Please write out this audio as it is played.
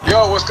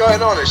Yo, what's going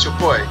on? It's your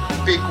boy,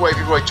 Big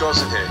Wavy Roy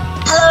Johnson here.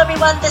 Hello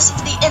everyone, this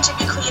is the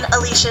interview queen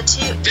Alicia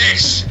too.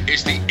 This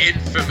is the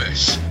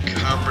infamous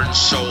Cameron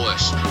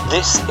Solis.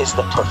 This is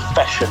the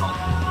professional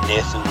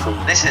Nathan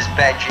Cruz. This is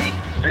Veggie.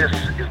 This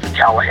is the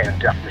Callahan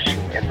Death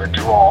Machine in the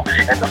draw,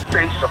 and the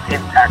face of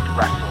Impact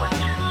Wrestling,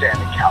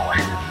 Sammy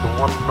Callahan. The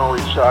one and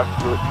only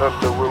chocolate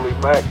Thunder Willie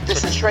Mack.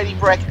 This is Shreddy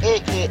Breck,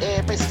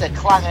 aka Mr.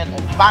 Clangin'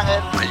 and Bangin'.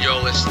 And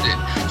you're listening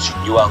to...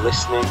 You are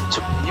listening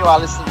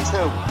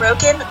to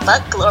Broken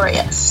but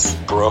Glorious.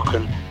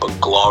 Broken but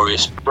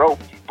Glorious.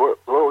 Broken but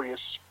Glorious.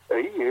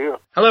 Hey, yeah.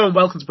 Hello and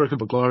welcome to Broken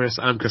but Glorious.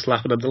 I'm Chris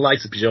Lappin. I'm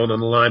delighted to be joined on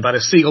the line by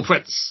the Seagull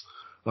Prince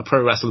of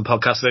pro wrestling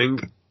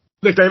podcasting,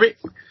 Nick Davey.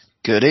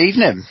 Good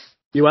evening.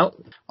 You well?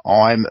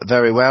 I'm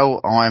very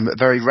well. I'm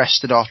very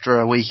rested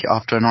after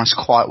a nice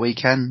quiet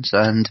weekend,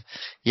 and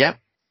yeah,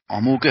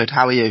 I'm all good.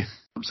 How are you?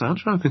 So I'm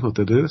trying to think what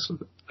to do.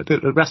 I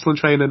did a wrestling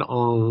training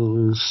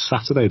on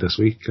Saturday this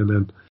week, and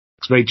then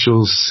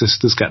Rachel's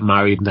sisters get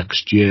married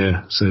next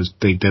year, so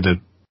they did a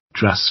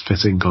dress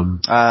fitting on.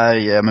 Yeah,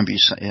 I remember you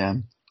said, yeah.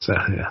 So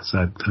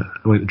I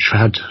went and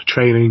had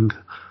training.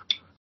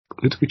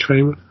 Who did we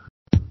train with?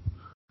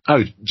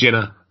 Oh,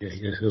 Jenna. Yeah,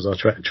 he was our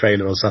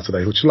trainer on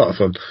Saturday, which was a lot of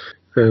fun.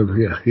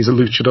 Yeah, he's a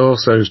luchador,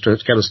 so he's trying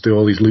to get us to do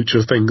all these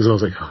lucha things. I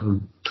was like,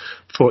 I'm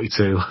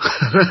 42.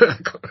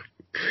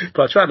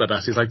 But I tried my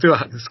best. He's like, do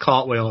this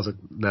cartwheel. I was like,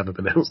 never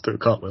been able to do a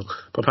cartwheel.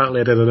 But apparently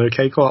I did an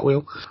okay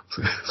cartwheel.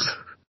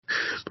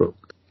 But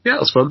yeah, it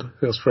was fun.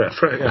 It was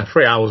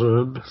 3 hours with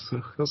him.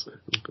 So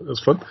it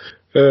was fun.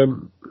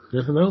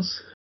 Anything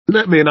else?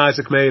 Me and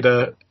Isaac made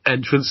a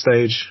entrance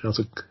stage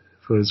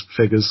for his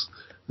figures.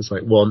 It's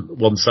like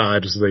one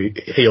side as the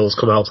heels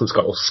come out and it's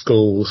got all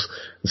skulls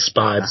and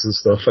spiders and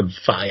stuff and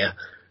fire.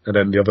 And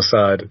then the other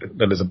side,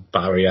 then there's a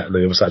barrier, and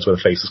the other side's where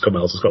the faces come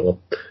out. It's got all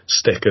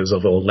stickers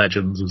of all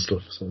legends and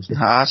stuff. So it's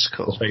that's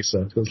cool. Face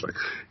there. So it's like,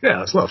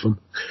 yeah, it's a lot of fun.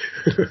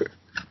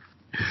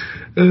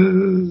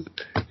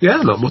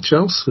 Yeah, not much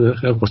else.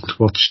 I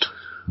watched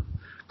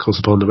Close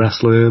Upon the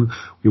Wrestling.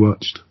 We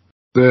watched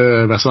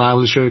the Wrestle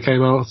Island show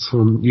came out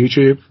on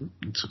YouTube.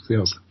 It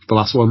was the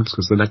last one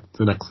because the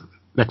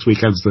next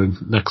weekend's the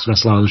next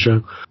Wrestle Island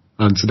show.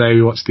 And today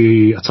we watched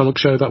the Atomic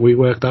show that we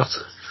worked at.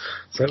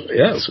 So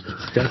yeah,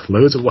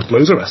 loads of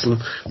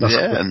wrestling.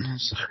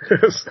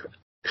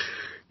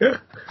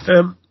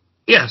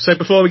 Yeah. So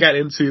before we get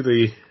into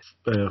the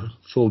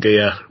Full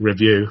Gear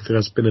review,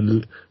 let's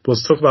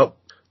talk about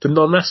the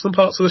non-wrestling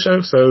parts of the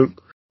show. So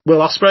Will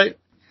Ospreay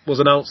was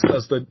announced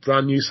as the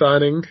brand new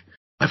signing.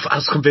 I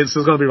was convinced it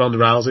was going to be Ronda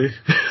Rousey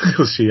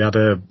because she had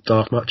a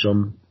dark match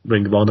on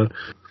Ring of Honor.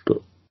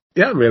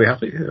 Yeah, I'm really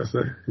happy.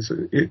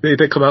 He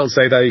did come out and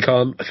say that he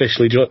can't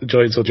officially join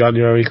until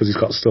January because he's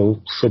got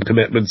still some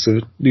commitment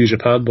to New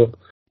Japan. But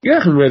yeah,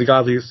 I'm really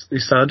glad he's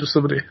signed with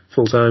somebody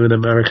full time in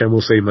America, and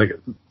we'll see him like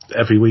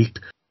every week.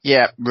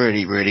 Yeah,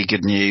 really, really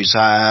good news.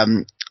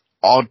 I'd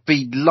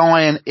be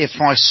lying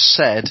if I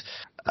said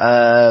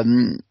I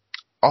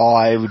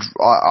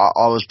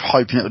was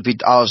hoping it would be.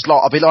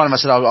 I'd be lying if I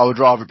said I would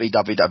rather it be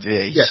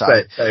WWE. Yeah,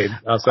 same.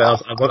 I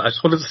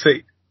just wanted to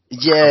see.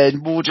 Yeah,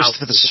 more just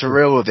for the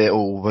surreal of it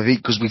all,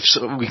 because we've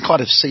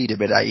kind of seen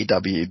him in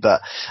AEW,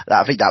 but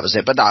I think that was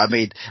it. But no, I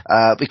mean,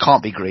 we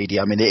can't be greedy.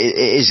 I mean, it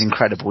is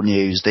incredible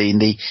news.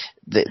 The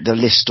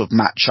list of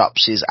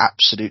matchups is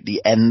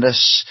absolutely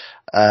endless.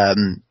 I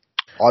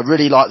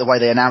really like the way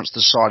they announced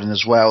the signing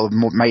as well,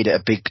 made it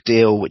a big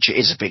deal, which it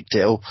is a big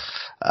deal.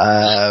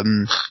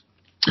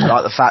 I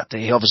like the fact that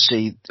you're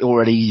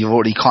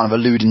already kind of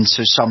alluding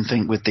to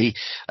something with the,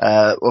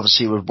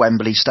 obviously with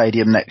Wembley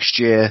Stadium next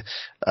year,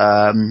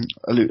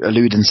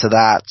 alluding to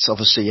that.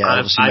 Obviously,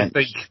 yeah. I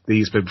think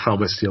he's been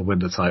promised he'll win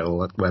the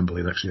title at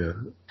Wembley next year.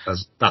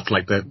 That's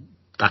like that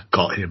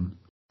got him.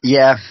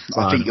 Yeah,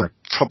 I think you're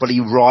probably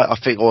right. I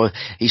think, or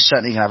he's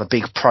certainly going to have a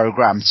big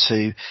program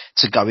to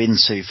go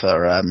into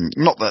for,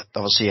 not that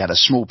obviously he had a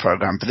small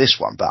program for this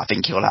one, but I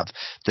think he'll have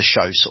the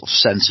show sort of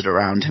centered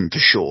around him for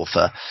sure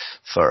for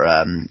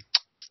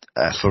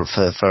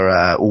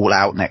All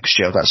Out next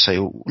year. Let's say,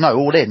 no,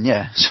 All In,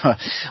 yeah. So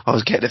I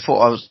was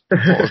thought I was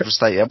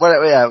mistaken.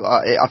 Well, yeah,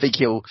 I think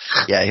he'll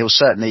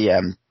certainly,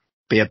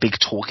 be a big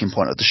talking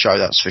point of the show,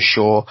 that's for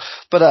sure.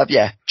 But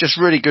yeah, just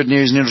really good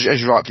news, and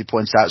as you rightly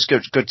pointed out, it's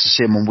good to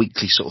see him on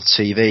weekly sort of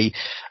TV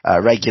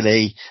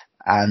regularly,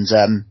 and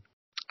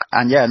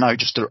yeah, no,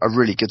 just a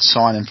really good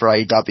signing for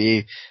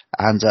AEW,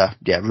 and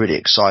yeah, really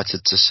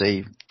excited to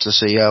see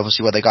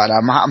obviously where they go. Now,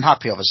 I'm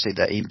happy obviously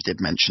that he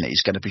did mention that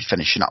he's going to be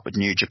finishing up with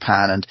New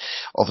Japan, and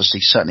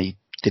obviously certainly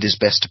did his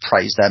best to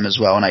praise them as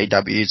well on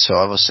AEW. So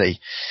obviously,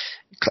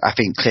 I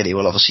think clearly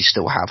we'll obviously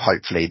still have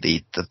hopefully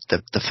the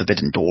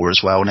Forbidden Door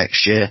as well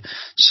next year.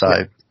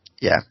 So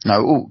yeah,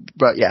 no,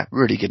 but yeah,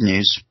 really good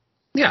news.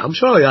 Yeah, I'm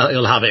sure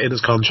he'll have it in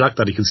his contract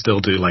that he can still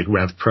do like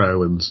Rev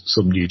Pro and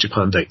some New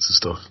Japan dates and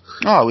stuff.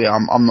 Oh yeah,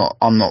 I'm not.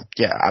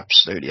 Yeah,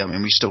 absolutely. I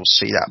mean, we still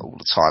see that all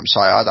the time. So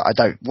I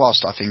don't.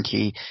 Whilst I think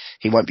he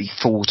won't be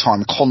full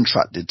time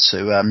contracted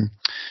to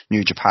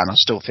New Japan, I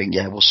still think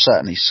we'll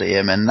certainly see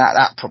him, and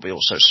that probably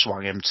also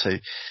swung him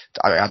to.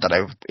 I don't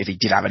know if he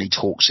did have any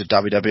talks with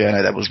WWE. I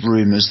know there was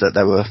rumours that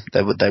they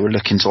were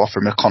looking to offer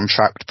him a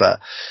contract, but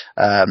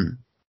I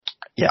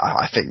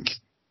think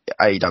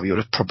AEW would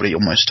have probably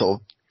almost sort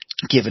of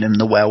given him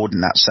the world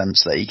in that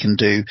sense that he can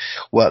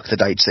work the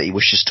dates that he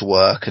wishes to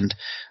work, and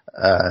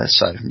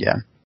so yeah.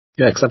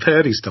 Yeah, because I've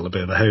heard he's still a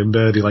bit of a home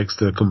bird. He likes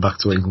to come back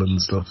to England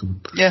and stuff.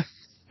 And yeah.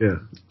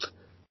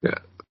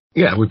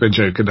 We've been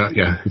joking that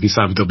if he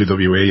signed with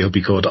WWE, he'll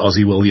be called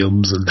Ozzy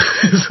Williams, and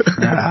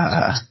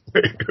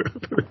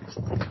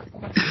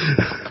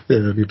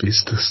he'd be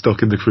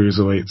stuck in the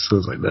cruiserweight. So I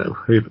was like, no.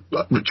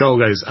 Joel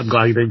goes, I'm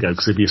glad he didn't go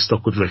because he'd be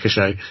stuck with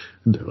Ricochet.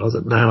 And I was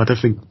like, no, I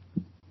don't think.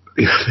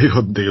 He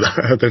wouldn't do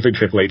that. I don't think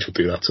Triple H would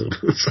do that to him.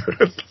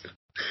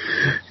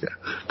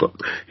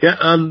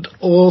 And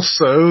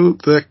also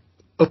the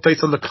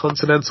update on the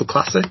Continental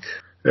Classic.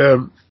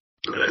 Where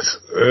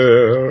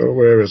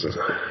is it?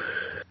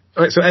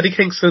 Alright, so Eddie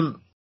Kingston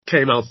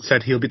came out and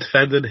said he'll be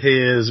defending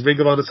his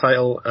Ring of Honor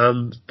title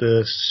and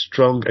the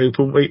Strong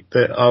Openweight,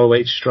 the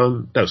ROH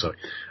Strong,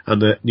 and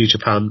the New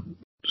Japan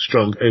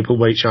Strong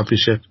Openweight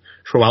Championship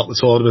throughout the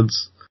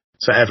tournaments.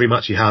 So every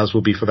match he has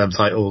will be for them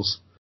titles.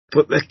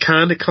 But it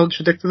kind of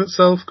contradicted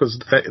itself because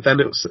then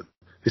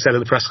they said in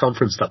the press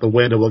conference that the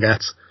winner will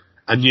get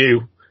a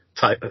new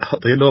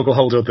the inaugural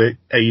holder of the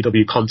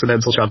AEW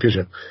Continental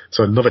Championship.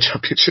 So another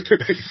championship.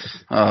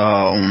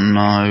 Oh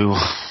no.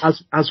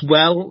 As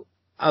well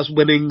as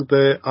winning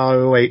the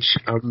ROH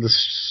and the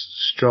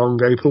Strong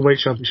Openweight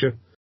Championship.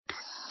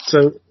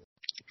 So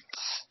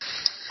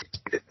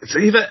it's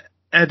either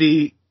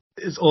Eddie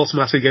is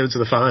automatically going to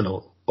the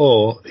final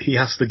or he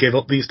has to give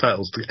up these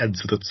titles to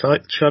enter the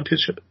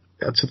championship.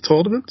 To the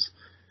tournament,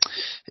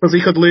 because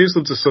he could lose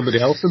them to somebody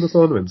else in the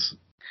tournaments.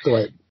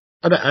 So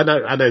I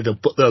know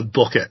they'll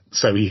book it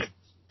so he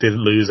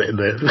didn't lose it in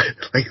the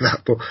like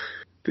that.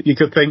 But you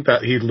could think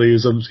that he'd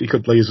lose them. He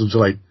could lose them to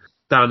like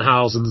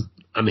Danhausen,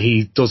 and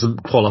he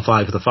doesn't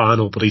qualify for the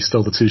final, but he's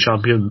still the two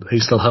champion.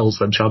 He still holds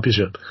them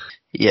championship.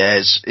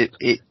 Yes,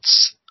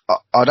 it's.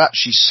 I'd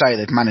actually say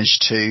they've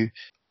managed to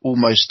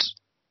almost.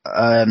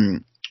 I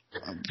don't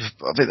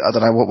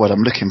know what word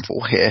I'm looking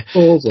for here.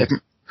 Well,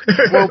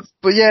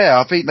 but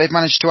I think they've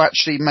managed to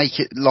actually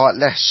make it like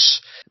less.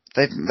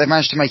 They've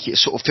managed to make it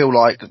sort of feel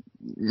like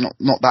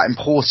not that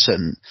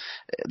important.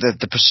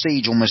 The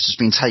prestige almost has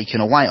been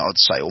taken away, I'd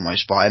say,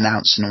 almost by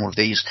announcing all of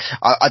these.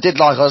 I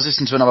was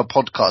listening to another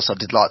podcast. I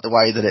did like the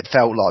way that it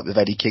felt like with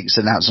Eddie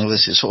Kingston announcing all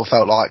this. It sort of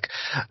felt like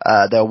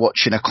they were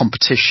watching a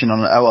competition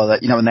on,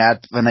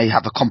 when they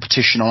have a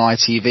competition on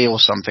ITV or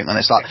something, and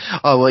it's like,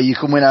 you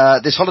can win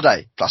this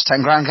holiday plus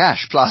 10 grand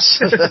cash plus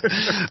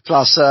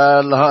plus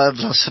a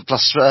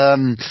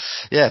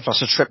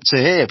trip to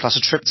here plus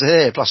a trip to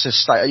here plus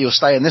you'll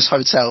stay in this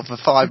hotel for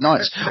 5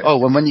 nights.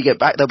 When you get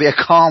back, there'll be a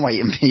car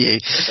waiting for you.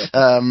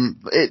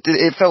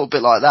 It felt a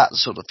bit like that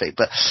sort of thing,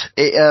 but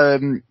it, I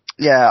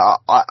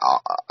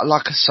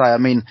like I say, I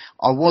mean,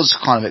 I was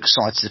kind of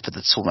excited for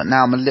the tournament.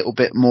 Now I'm a little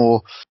bit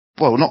more,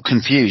 not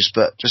confused,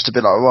 but just a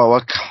bit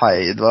like,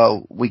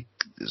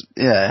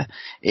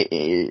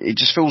 it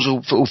just feels a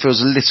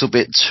little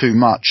bit too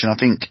much. And I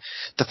think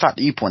the fact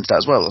that you pointed out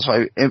as well,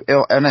 so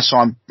unless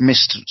I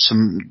missed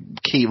some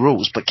key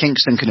rules, but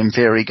Kingston could in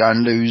theory go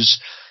and lose,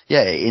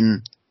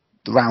 in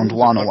round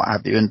one or what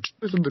have you, and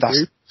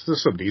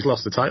somebody's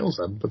lost the titles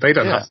then, but they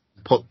don't have to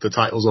put the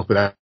titles up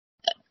in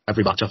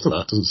every match after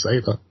that. It doesn't say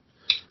that.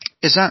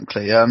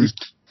 Exactly.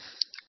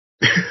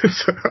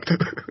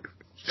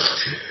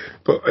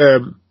 But I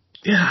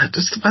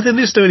think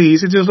it's doing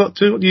easy. Just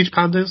what New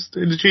Japan does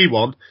in the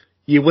G1.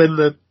 You win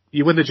the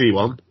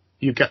G1,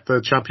 you get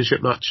the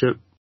championship match at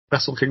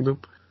Wrestle Kingdom.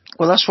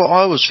 Well, that's what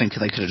I was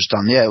thinking they could have just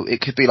done. Yeah, it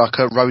could be like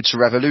a Road to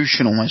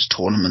Revolution almost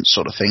tournament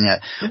sort of thing.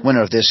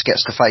 Winner of this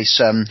gets to face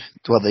the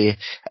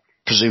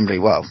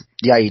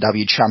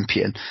AEW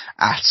champion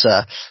at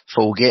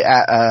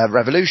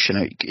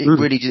Revolution. It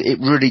really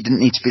didn't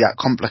need to be that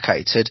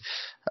complicated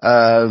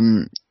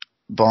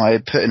by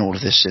putting all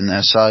of this in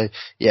there. So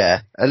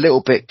a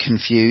little bit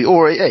confused.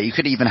 Or you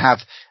could even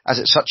have, as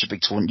it's such a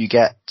big tournament, you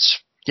get.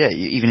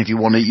 Even if you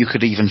want to, you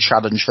could even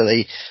challenge for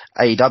the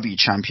AEW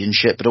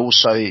championship, but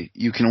also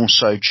you can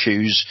also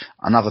choose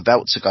another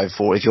belt to go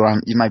for if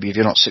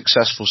you're not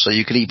successful. So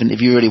you could even, if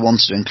you really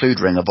wanted to include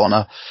Ring of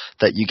Honor,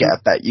 that you get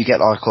a bet, you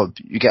get a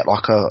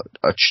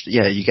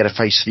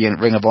face the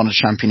Ring of Honor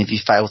champion if you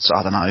fail to,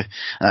 I don't know,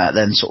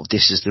 then sort of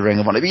this is the Ring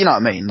of Honor. But you know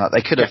what I mean? Like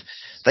they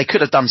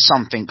could have done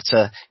something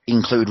to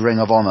include Ring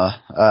of Honor,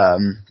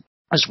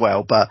 as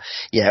well, but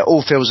it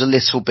all feels a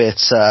little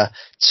bit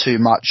too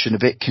much and a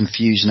bit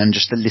confusing and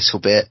just a little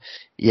bit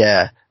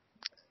they've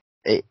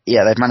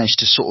managed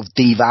to sort of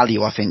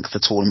devalue, I think,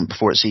 the tournament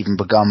before it's even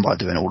begun by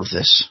doing all of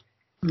this.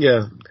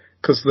 Yeah,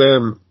 because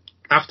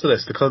after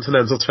this, the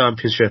Continental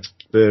Championship,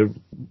 the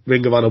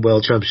Ring of Honor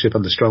World Championship,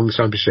 and the Strong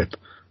Championship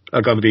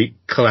are going to be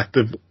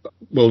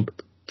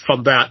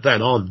from that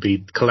then on,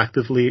 be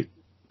collectively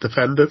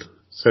defended.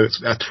 So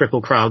it's a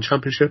Triple Crown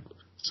Championship.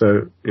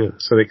 So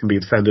they can be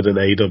defended in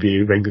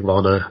AEW, Ring of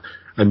Honor,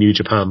 and New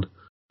Japan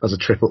as a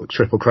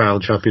Triple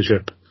Crown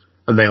Championship.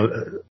 And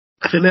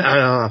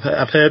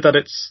I've heard that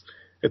it's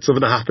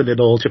something that happened in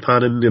All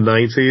Japan in the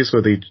 90s,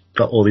 where they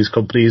got all these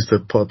companies to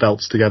put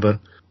belts together.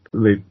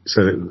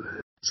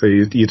 So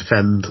you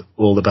defend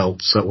all the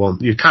belts at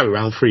once. You carry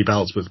around 3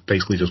 belts with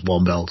basically just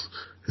 1 belt.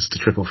 It's the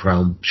Triple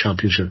Crown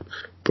Championship.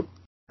 But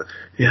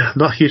yeah,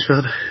 not a huge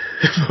fan.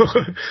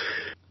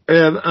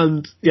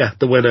 And yeah,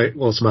 the winner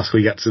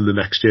automatically gets in the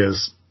next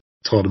year's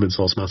tournaments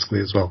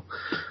automatically as well.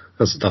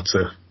 That's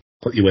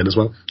what you win as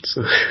well.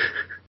 So,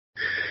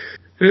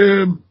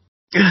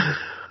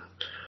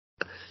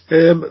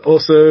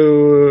 also,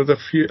 a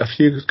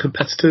few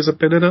competitors have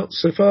been announced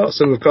so far.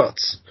 So we've got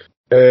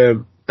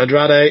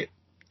Andrade,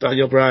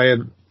 Daniel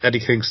Bryan, Eddie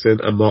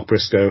Kingston, and Mark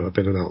Briscoe have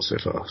been announced so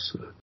far. So.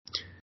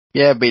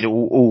 Yeah, been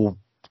all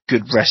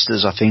good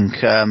wrestlers, I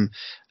think,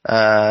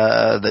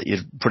 that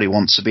you'd probably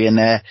want to be in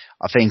there.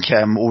 I think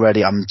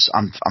already I'm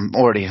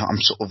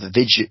sort of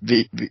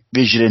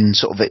visioning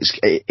sort of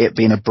it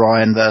being a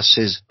Bryan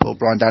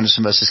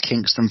Danielson versus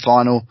Kingston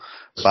final,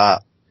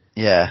 but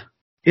yeah.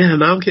 Yeah,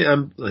 now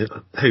I'm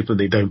hoping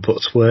they don't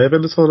put Swerve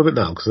in the tournament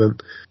now, because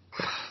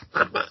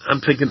I'm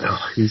thinking,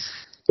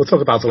 we'll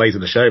talk about it later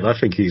in the show, but I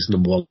think he's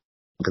number 1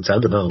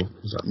 contender now.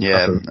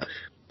 Yeah.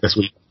 This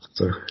week.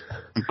 So.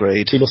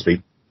 Agreed. He must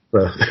be.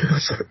 But,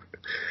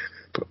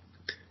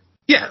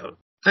 yeah,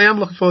 I am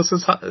looking forward to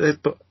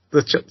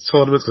the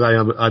tournaments,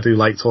 because I do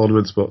like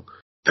tournaments, but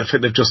I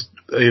think they've just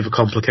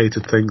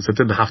overcomplicated things. They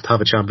didn't have to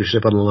have a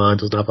championship on the line,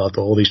 doesn't have to have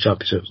all these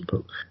championships,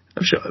 but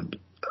I'm sure,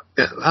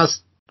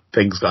 as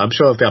things go, I'm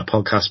sure if they had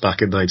podcasts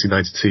back in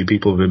 1992,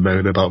 people have been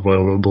moaning about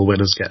Royal Rumble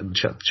winners getting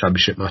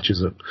championship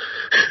matches at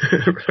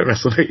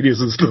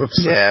WrestleManias and stuff.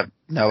 So. Yeah,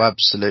 no,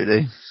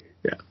 absolutely.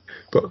 Yeah,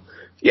 but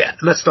yeah,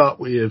 let's start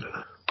with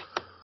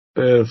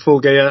Full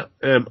Gear.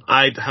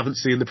 I haven't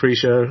seen the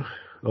pre-show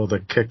or the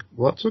kick.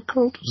 What's it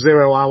called?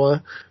 0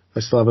 Hour. I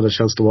still haven't had a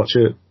chance to watch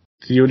it.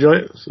 Did you enjoy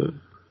it? So.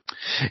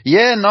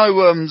 Yeah,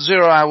 no,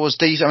 0 Hour was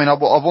decent. I mean, I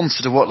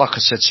wanted to watch, like I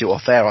said to you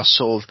off air, I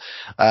sort of,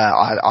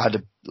 I had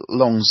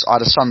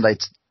a Sunday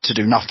to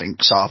do nothing,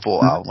 so I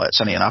thought, well,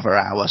 it's only another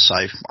hour, so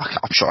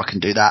I'm sure I can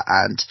do that.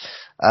 And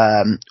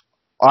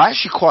I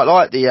actually quite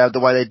like the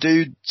way they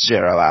do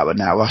 0 Hour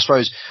now. I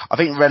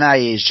think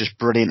Renee is just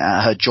brilliant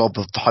at her job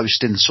of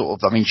hosting sort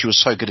of, I mean, she was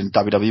so good in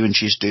WWE when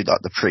she used to do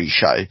like the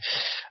pre-show.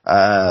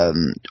 I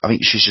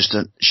think she's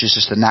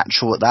just a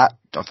natural at that.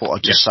 I thought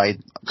I'd just say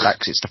that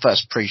 'cause it's the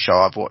first pre-show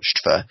I've watched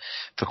for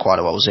quite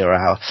a while, 0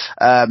 Hour.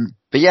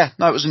 But yeah,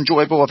 no, it was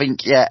enjoyable. I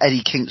think, yeah,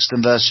 Eddie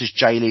Kingston versus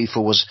Jay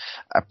Lethal was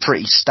a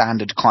pretty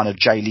standard kind of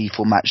Jay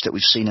Lethal match that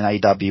we've seen in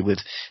AEW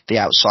with the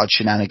outside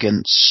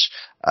shenanigans,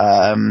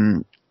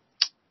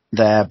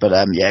 there.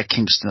 But, yeah,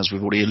 Kingston, as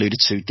we've already alluded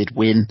to, did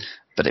win,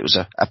 but it was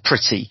a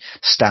pretty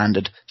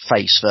standard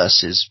face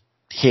versus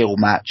heel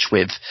match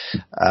with,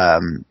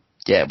 as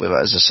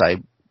I say,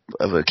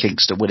 with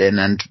Kingston winning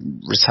and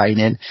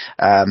retaining.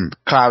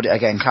 Claudio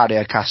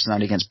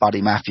Castagnoli against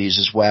Buddy Matthews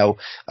as well.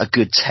 A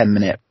good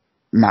 10-minute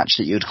match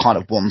that you'd kind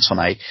of want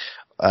on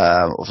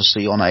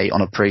obviously on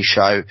a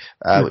pre-show,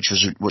 which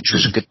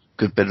was a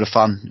good bit of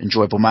fun,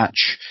 enjoyable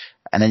match.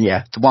 And then,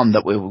 yeah, the one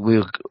that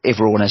if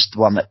we're honest, the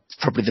one that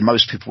probably the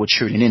most people were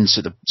tuning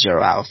into the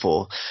 0 Hour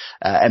for,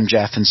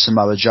 MJF and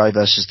Samoa Joe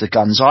versus the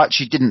Guns. I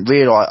actually didn't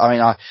realise, I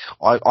mean,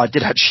 I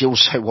did actually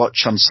also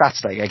watch on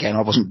Saturday. Again,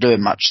 I wasn't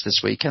doing much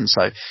this weekend,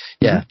 so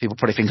yeah, people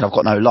probably think I've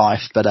got no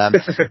life, but,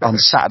 on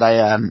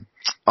Saturday,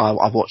 I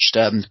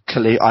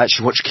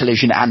actually watched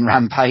Collision and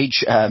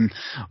Rampage. I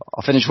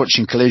finished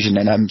watching Collision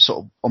and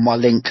sort of on my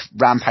link,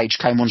 Rampage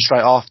came on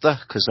straight after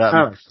because so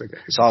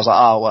I was like,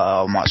 oh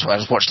well, I might as well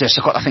just watch this.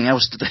 I've got nothing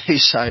else to do.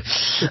 So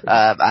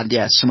and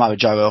yeah, Samoa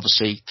Joe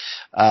obviously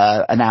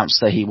announced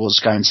that he was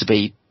going to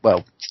be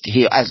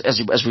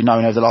as we know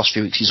over the last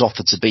few weeks, he's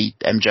offered to be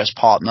MJF's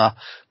partner,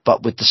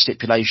 but with the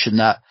stipulation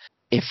that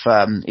if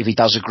he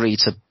does agree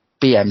to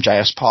be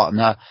MJF's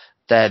partner,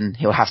 then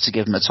he'll have to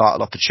give him a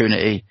title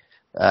opportunity.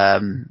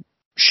 Obviously,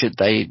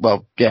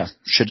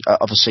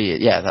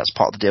 that's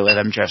part of the deal. If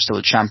MJF's still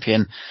the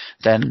champion,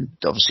 then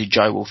obviously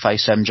Joe will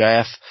face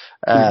MJF.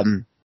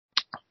 And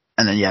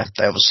then, yeah,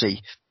 they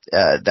obviously,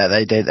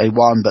 they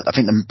won, but I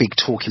think the big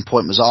talking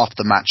point was after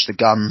the match, the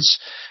Guns,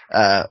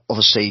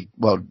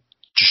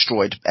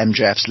 destroyed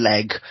MJF's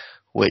leg,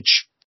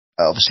 which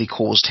obviously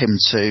caused him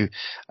to,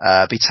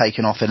 be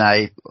taken off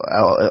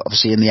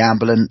obviously in the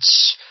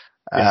ambulance.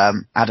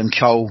 Adam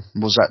Cole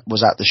was at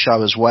the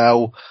show as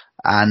well.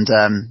 And,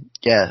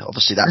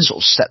 obviously that sort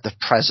of set the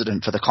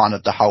precedent for the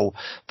whole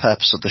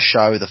purpose of the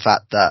show, the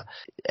fact that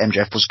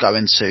MJF was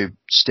going to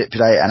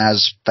stipulate, and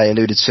as they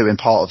alluded to in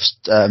part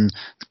of,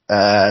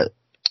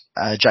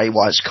 Jay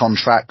White's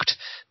contract,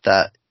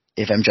 that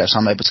if MJF's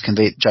unable to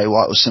convince Jay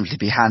White, will simply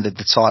be handed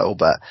the title.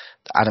 But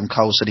Adam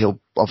Cole said he'll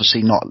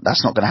obviously not.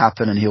 That's not going to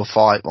happen, and he'll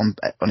fight on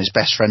his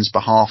best friend's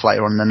behalf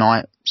later on in the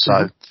night.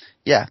 So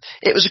yeah,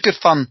 it was a good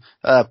fun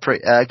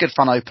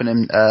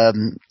opening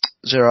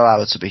 0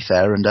 hour, to be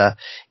fair. And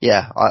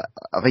yeah, I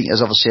think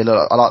there's obviously a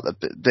lot. I like the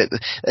bit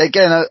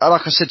again.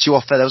 Like I said to you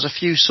off there was a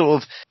few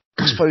sort of,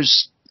 I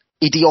suppose,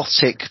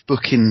 idiotic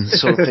booking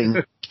sort of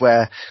thing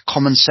where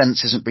common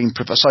sense isn't being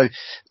provided. So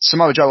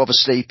Samoa Joe,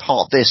 obviously,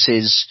 part of this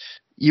is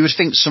you would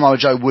think Samoa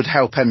Joe would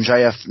help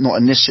MJF, not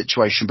in this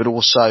situation, but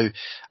also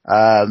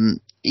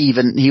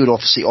even he would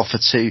obviously offer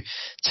to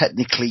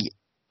technically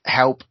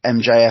help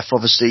MJF,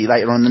 obviously,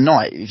 later on in the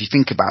night, if you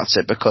think about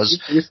it, because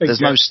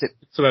there's no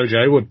Samoa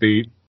Joe would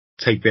be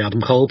take the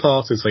Adam Cole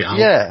part. It's like,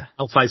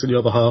 I'll fight on the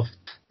other half.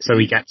 So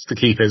he gets to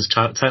keep his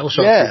title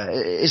shot. Yeah,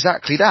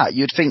 exactly that.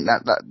 You'd think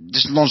that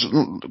just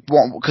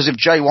because if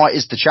Jay White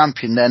is the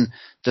champion, then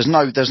there's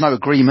no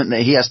agreement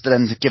that he has to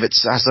then give it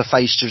as the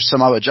face to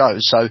Samoa Joe.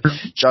 So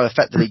Joe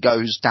effectively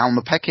goes down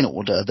the pecking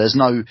order.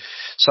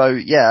 So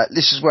yeah,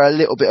 this is where a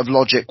little bit of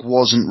logic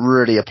wasn't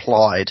really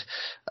applied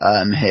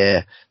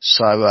here.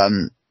 So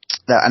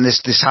and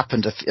this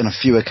happened in a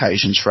few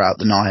occasions throughout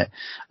the night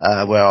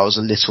where I was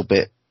a little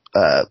bit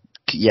not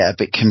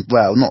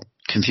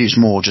confused,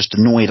 more just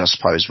annoyed, I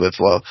suppose, with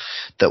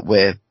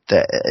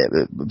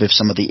with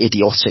some of the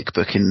idiotic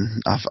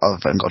booking, I've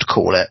got to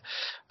call it.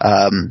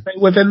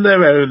 Within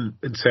their own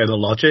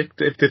internal logic,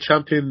 if the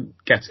champion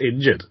gets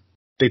injured,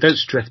 they don't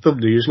strip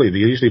them usually. They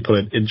usually put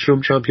an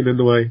interim champion in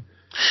the way.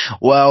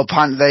 Well,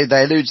 apparently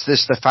they allude to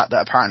this, the fact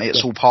that apparently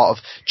it's all part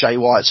of Jay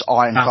White's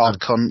Iron Card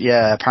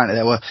apparently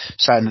they were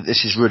saying that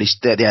this is really,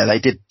 they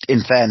did,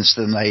 in fairness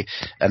to them,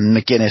 and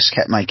McGuinness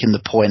kept making the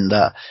point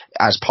that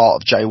as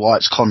part of Jay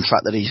White's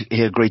contract that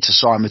he agreed to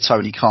sign with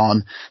Tony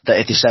Khan,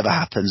 that if this ever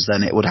happens,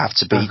 then it would have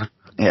to be,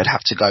 it'd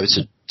have to go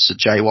to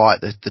Jay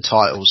White, the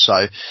title.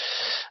 So,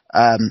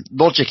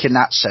 logic in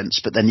that sense,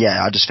 but then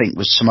I just think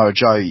with Samoa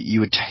Joe,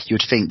 you would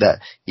think that,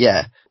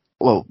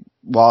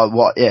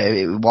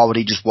 why would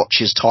he just watch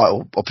his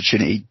title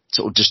opportunity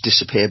sort of just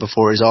disappear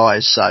before his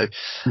eyes? So,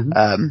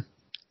 a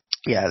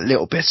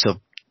little bit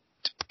of,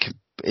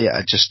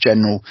 just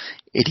general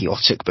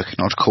idiotic booking,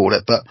 I'd call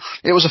it. But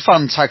it was a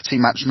fun tag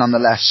team match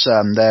nonetheless.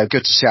 They're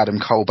good to see Adam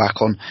Cole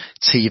back on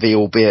TV,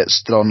 albeit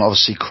still on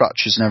obviously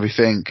crutches and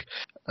everything.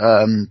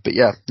 But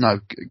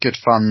good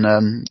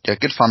fun.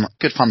 Good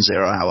fun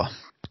 0 hour.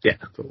 Yeah,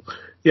 cool.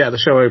 Yeah, the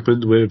show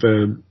opened with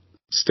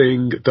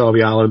Sting,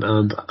 Darby Allin,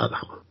 and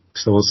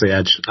still want to say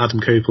Edge,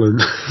 Adam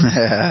Copeland.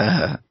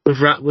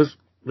 with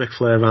Ric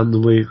Flair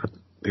randomly.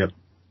 There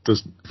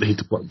was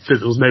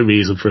no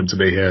reason for him to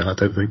be here, I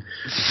don't think.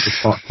 It's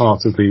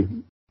part of the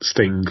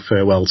Sting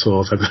farewell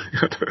tour.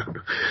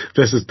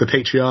 This is the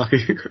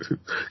patriarchy.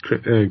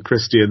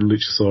 Christian,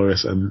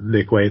 Luchasaurus, and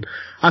Nick Wayne.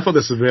 I thought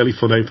this was a really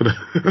fun opener.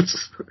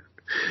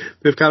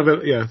 They've kind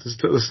of they're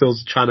still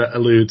trying to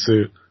allude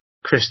to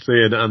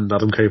Christian and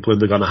Adam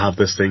Copeland are going to have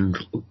this thing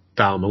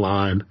down the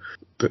line.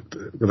 They're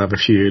going to have a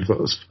feud. But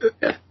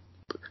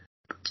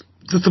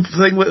the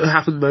thing that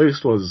happened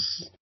most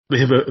was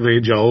me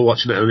and Joel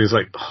watching it, and he's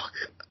like,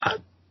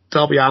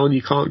 Darby Allin,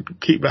 you can't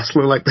keep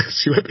wrestling like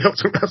this. You won't be able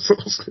to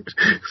wrestle. So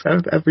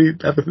every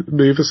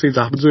move that seems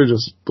to happen to him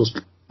just was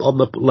on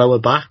the lower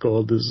back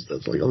or there's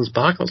like on his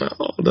back. I was like,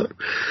 oh no.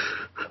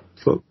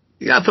 But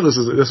yeah, I thought this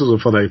was a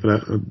fun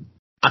opener. And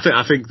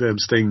I think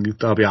Sting,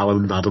 Darby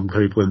Allin, and Adam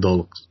Copeland all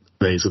looked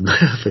amazing. They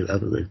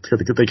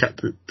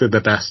did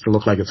their best to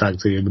look like a tag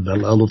team, and I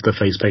love their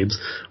face paint,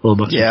 all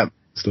that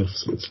stuff.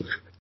 So it's like,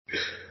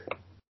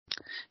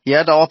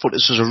 I thought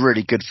this was a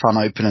really good fun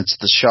opener to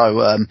the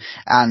show,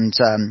 and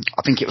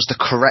I think it was the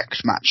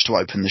correct match to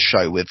open the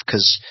show with,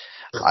 because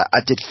I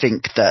did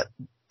think that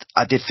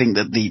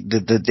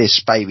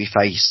this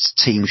babyface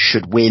team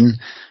should win.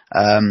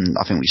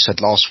 I think we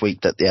said last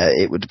week that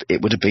it would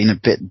have been a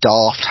bit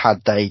daft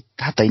had they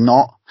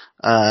not.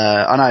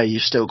 I know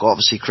you've still got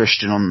obviously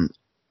Christian on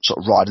sort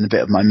of riding a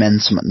bit of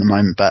momentum at the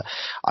moment, but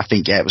I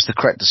think it was the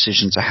correct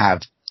decision to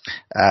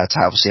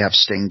obviously have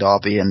Sting,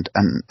 Darby, and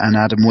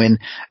Adam win.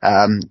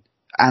 And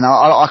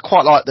I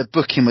quite like the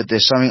booking with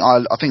this. I mean,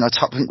 I think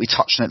we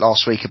touched on it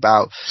last week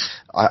about.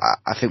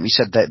 I think we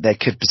said that there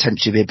could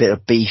potentially be a bit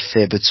of beef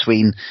here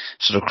between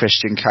sort of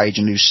Christian Cage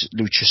and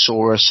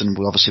Luchasaurus, and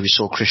we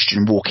saw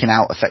Christian walking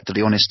out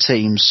effectively on his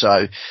team.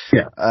 So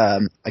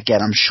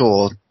again, I'm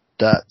sure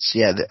that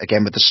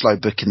again with the slow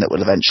booking that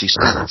will eventually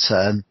start to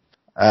turn.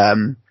 I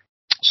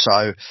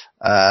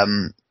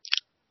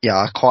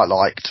quite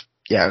liked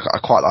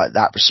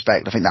that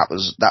respect. I think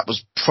that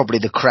was probably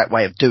the correct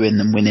way of doing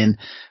them winning,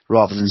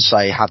 rather than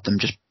say have them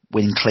just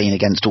win clean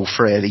against all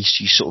three. At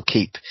least you sort of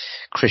keep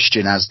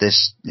Christian as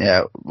this,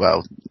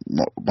 one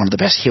of the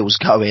best heels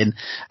going,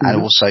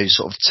 and also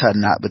sort of turn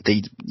that with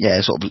the,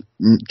 sort of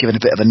giving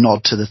a bit of a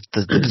nod to the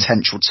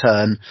potential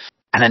turn.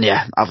 And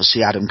then,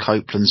 obviously Adam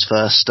Copeland's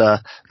first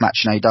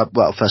match in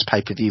AW, first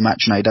pay-per-view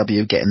match in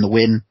AW, getting the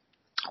win.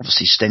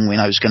 Obviously Sting, we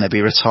know, is going to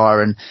be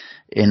retiring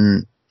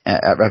in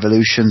at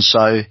Revolution.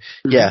 So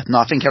yeah, no,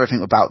 I think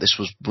everything about this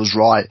was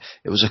right.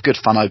 It was a good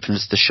fun opener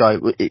to the show.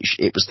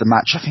 It was the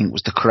match I think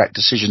was the correct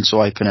decision to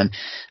open,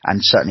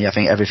 and certainly I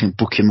think everything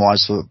booking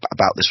wise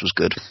about this was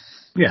good.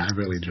 Yeah, I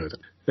really enjoyed it.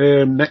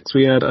 Next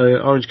we had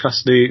Orange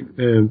Cassidy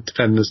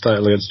defending his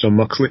title against Jon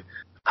Moxley.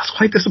 I was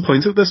quite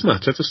disappointed with this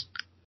match.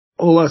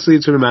 All I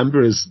seem to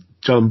remember is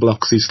Jon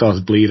Moxley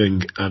started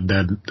bleeding, and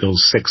then there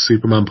was 6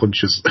 Superman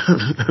punches,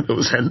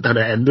 and it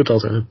ended. I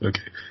was like,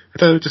 okay. I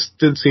don't know, it just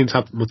didn't seem to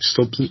have much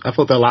substance. I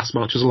thought their last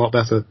match was a lot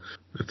better.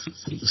 It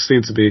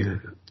seemed to be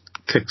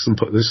kicks and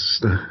put this.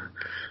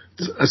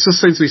 It just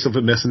seems to be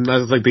something missing. I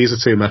was like, these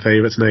are 2 of my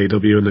favourites in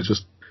AEW, and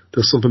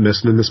there's something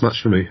missing in this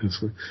match for me.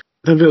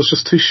 Then it was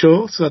just too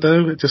short. I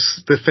don't know.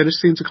 The finish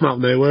seemed to come out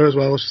of nowhere as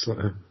well. It's just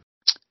like,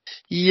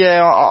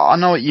 yeah, I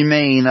know what you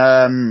mean.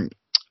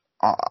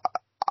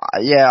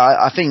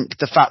 I think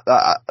the fact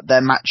that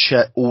their match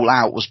at All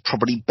Out was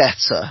probably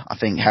better, I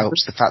think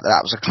helps. The fact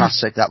that was a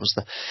classic, that was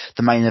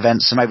the main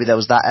event, so maybe there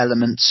was that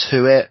element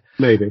to it.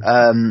 Maybe.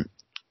 I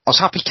was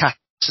happy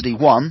Cassidy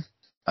won.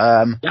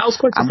 I was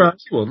quite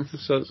surprised he won.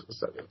 Because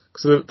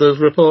there's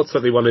reports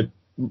that they wanted,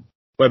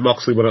 when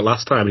Moxley won it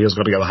last time, he was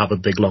going to go have a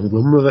big long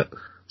run with it.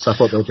 So I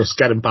thought they'll just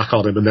get him back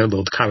on him and then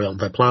they'll carry on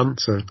their plan.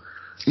 So.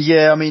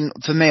 Yeah, I mean,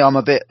 for me, I'm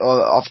a bit.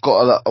 I've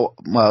got a lot.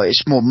 Well,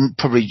 it's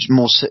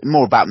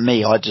more about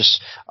me. I'm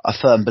a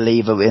firm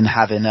believer in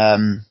having a.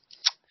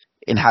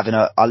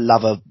 I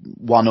love a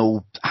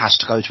 1-1 has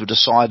to go to a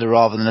decider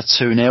rather than a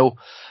 2-0.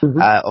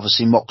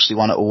 Obviously, Moxley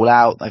won it All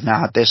Out. They've now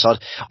had this. I'd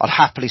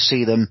happily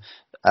see them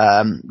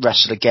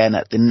wrestle again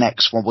at the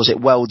next one. Was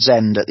it World's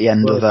End at the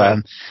end of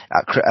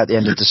at the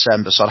end of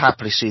December? So I'd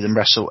happily see them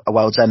wrestle a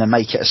World's End and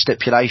make it a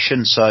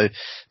stipulation. So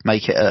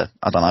make it a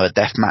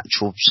death match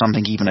or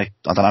something. Even a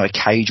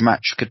cage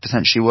match could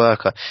potentially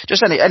work.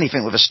 Just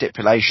anything with a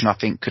stipulation, I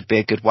think, could be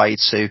a good way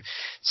to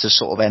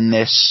sort of end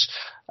this.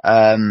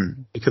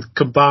 You could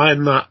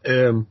combine that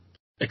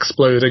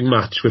exploding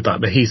match with that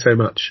mojito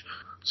match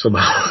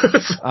somehow.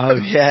 Oh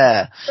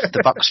yeah,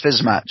 the Bucks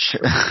Fizz match.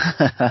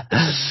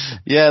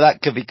 Yeah,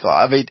 that could be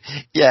quite. I mean,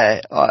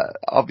 yeah,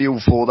 I'll be all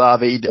for that. I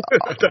mean,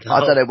 I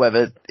don't know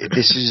whether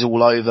this is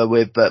all over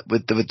with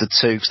the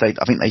 2, because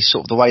I think they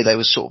sort of, the way they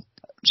were sort of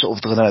I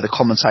don't know, the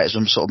commentators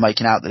were sort of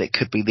making out that it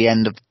could be the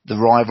end of the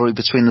rivalry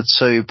between the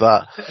 2,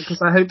 but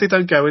because I hope they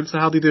don't go into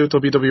how they do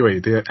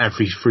WWE.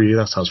 Every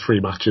 3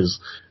 matches.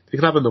 You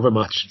can have another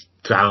match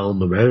down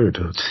the road.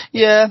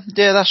 Yeah,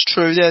 that's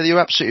true. Yeah, you're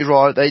absolutely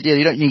right.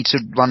 You don't need to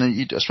run.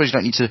 I suppose you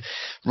don't need to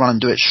run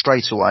and do it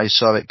straight away.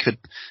 So it could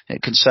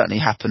certainly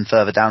happen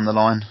further down the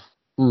line.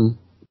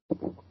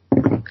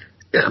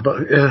 Yeah, but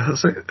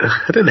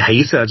I didn't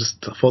hate it.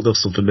 I thought there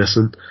was something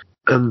missing.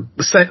 And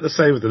the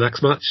same with the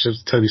next match of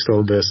Tony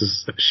Storm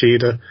versus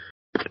Shida.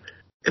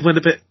 It went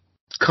a bit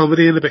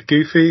comedy and a bit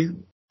goofy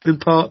in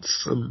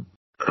parts.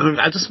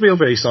 I just feel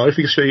very sorry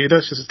for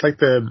Shida. She's just like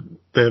the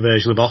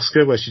version of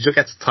Oscar where she just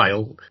gets the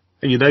title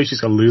and you know she's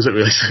going to lose it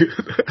really soon.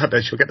 And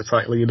then she'll get the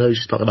title and you know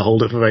she's not going to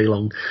hold it for very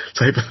long.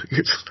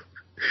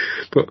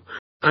 But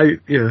I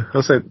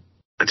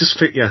just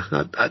think,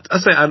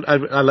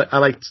 I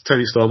liked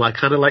Tony Storm. I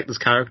kind of like this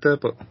character,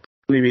 but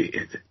maybe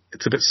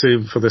it's a bit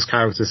soon for this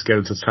character to go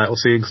into the title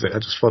scene because I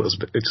just thought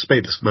it just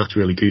made this match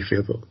really goofy,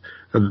 I thought.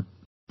 And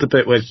the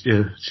bit where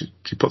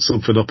she put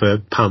something up her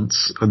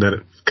pants and then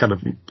it kind of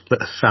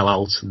fell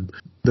out and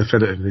the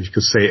finish, and you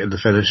could see it in the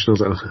finish. And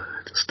I was like,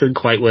 it just didn't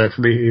quite work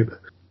for me either.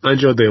 I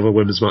enjoyed the other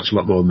women's match a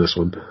lot more than this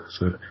one.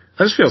 So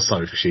I just feel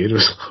sorry for Shida.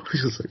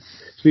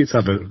 She needs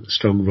to have a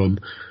strong run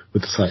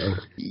with the title.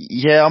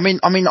 Yeah, I mean,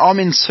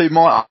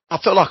 I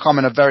feel like I'm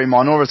in a very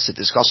minority of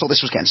this. I saw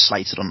this was getting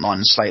slated online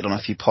and slated on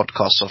a few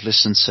podcasts I've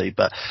listened to,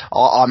 but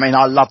I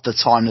love the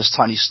timeless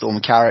Tony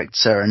Storm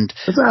character, and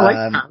I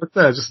like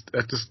the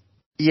character.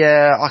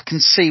 Yeah, I can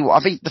see. I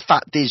think the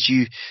fact is,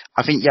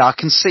 I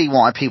can see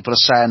why people are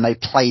saying they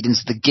played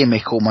into the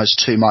gimmick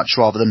almost too much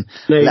rather than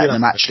letting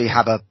them actually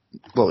have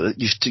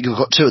you've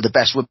got 2 of the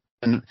best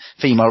women,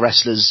 female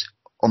wrestlers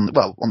on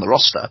the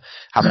roster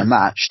having a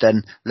match,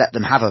 then let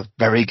them have a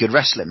very good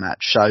wrestling match.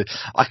 So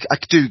I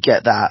do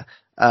get that.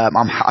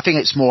 I think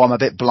it's more I'm a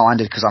bit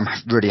blinded because I'm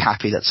really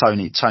happy that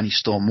Tony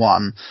Storm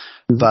won,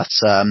 but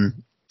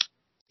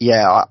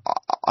yeah,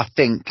 I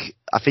think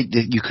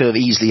that you could have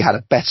easily had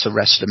a better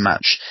wrestling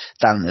match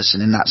than this,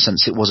 and in that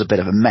sense it was a bit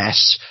of a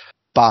mess,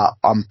 but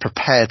I'm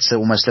prepared to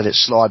almost let it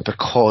slide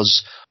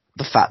because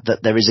the fact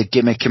that there is a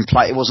gimmick in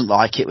play. It wasn't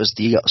like it was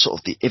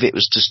if it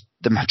was just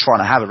them trying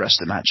to have a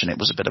wrestling match and it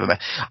was a bit of a mess.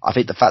 I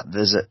think the fact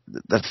that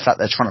the fact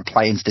they're trying to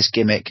play into this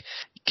gimmick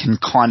can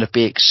kind of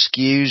be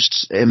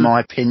excused in my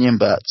opinion,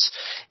 but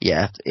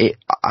yeah,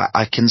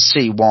 I can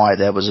see why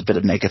there was a bit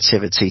of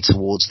negativity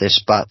towards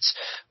this, but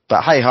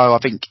hey ho, I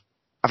think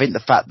the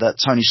fact that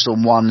Tony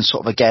Storm won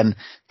sort of again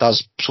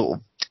does sort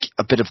of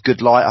a bit of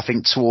good light, I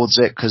think, towards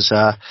it, because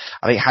I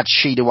think had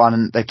Shida won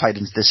and they played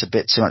into this a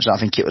bit too much, I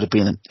think it would have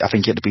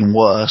been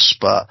worse.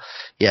 But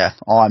yeah,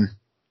 I'm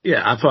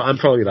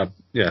probably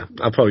Yeah,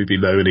 I'd probably be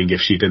moaning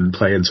if she didn't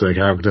play into her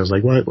character. I was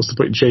like, what's the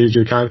point in changing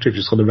your character if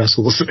you're just going to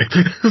wrestle?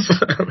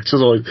 Which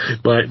was always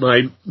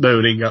my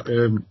moaning at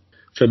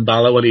Finn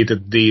Balor when he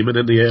did Demon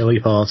in the early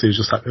part. It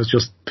was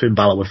just Finn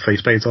Balor with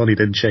face paint on. He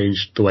didn't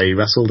change the way he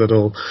wrestled at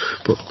all.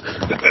 But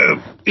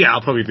yeah,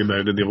 I'll probably be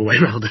moaning the other way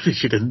around if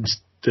she didn't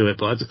do it.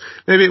 But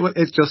maybe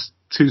it's just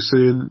too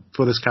soon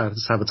for this character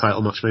to have a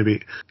title match.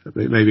 Maybe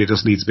it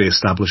just needs to be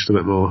established a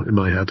bit more in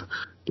my head.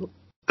 But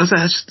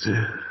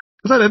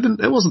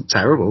it wasn't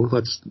terrible.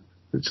 It's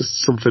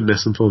just something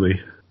missing for me.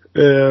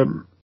 Yeah.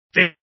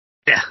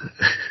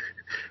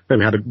 Then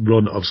we had a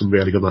run of some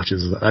really good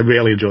matches. I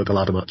really enjoyed the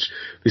ladder match.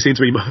 They seem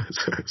to be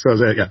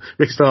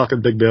Ricky Stark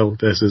and Big Bill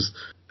versus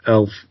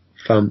El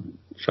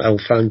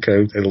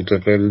Fanco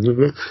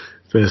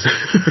versus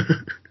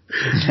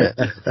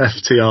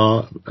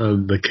FTR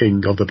and the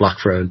King of the Black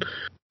Throne.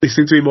 They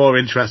seem to be more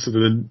interested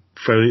in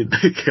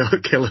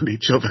killing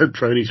each other and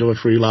throwing each other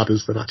through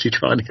ladders than actually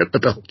trying to get the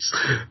belts.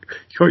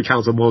 You can't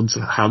count on one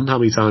hand how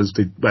many times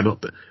they went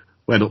up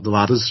the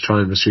ladders to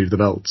try and retrieve the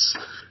belts.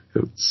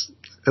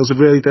 It was a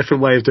really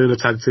different way of doing a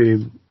tag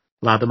team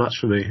ladder match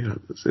for me.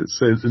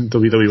 It's in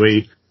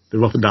WWE,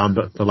 they're up and down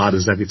the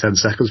ladders every 10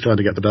 seconds trying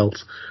to get the belt.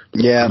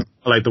 Yeah.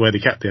 I like the way they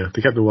kept it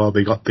while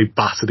they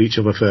battered each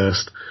other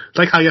first. It's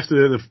like how you have to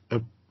do it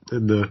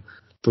in the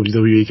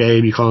WWE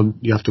game.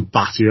 You have to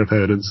batter your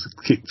opponents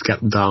to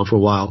get them down for a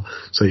while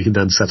so you can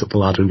then set up the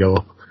ladder and go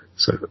up.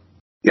 So,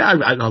 yeah,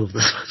 I love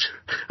this match.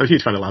 I'm a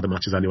huge fan of ladder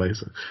matches anyway.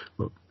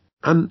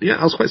 And yeah,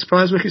 I was quite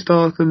surprised Ricky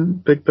Stark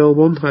and Big Bill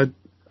won. I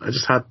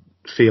just had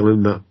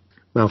feeling that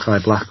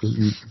Malachi Black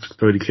and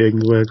Brody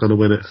King were going to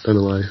win it. I don't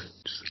know why.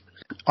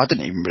 I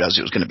didn't even realise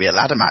it was going to be a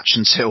ladder match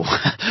until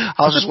I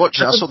was just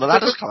watching. I saw the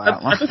ladders come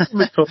out.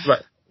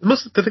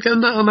 Did they get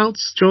that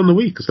announced during the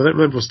week? Because I don't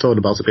remember us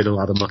talking about it being a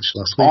ladder match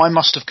last week. I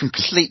must have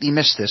completely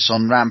missed this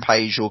on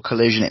Rampage or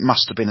Collision. It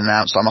must have been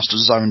announced. I must have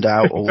zoned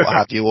out or what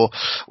have you, or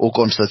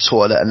gone to the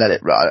toilet and let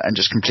it run and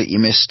just completely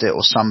missed it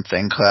or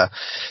something.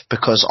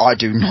 Because I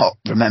do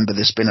not remember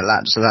this being a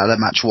ladder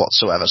match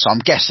whatsoever. So I'm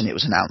guessing it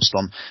was announced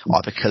on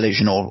either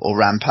Collision or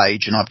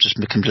Rampage, and I've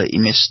just completely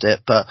missed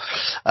it. But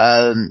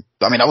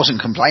I mean, I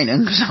wasn't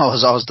complaining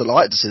because I was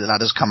delighted to see the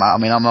ladders come out.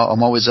 I mean, I'm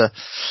always if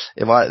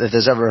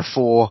there's ever a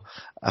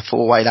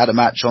four-way ladder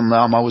match on there,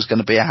 I'm always going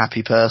to be a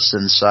happy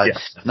person. So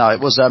no, it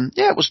was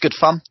it was good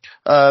fun.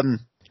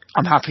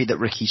 I'm happy that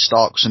Ricky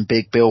Starks and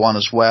Big Bill won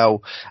as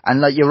well.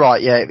 And you're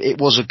right, yeah, it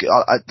was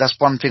that's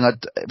one thing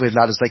with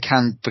ladders.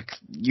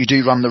 You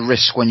do run the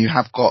risk when you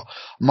have got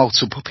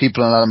multiple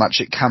people in a ladder match.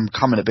 It can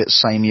come in a bit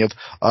samey of,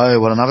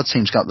 another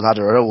team's going up the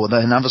ladder,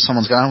 then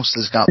someone's going else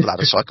is going up the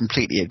ladder. So I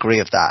completely agree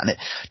with that, and it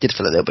did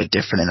feel a little bit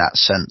different in that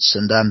sense.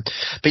 And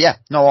but yeah,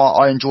 no,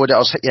 I enjoyed it.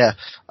 As I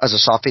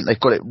said, I think they've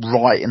got it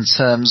right in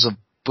terms of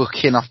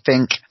booking. I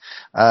think.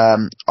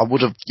 I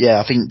would have,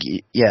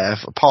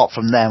 apart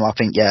from them, I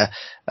think,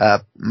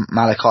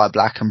 Malachi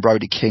Black and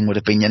Brody King would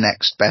have been your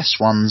next best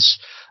ones,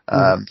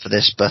 for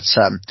this. But,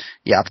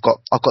 I've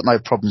got no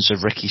problems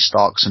with Ricky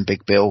Starks and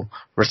Big Bill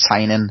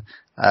retaining,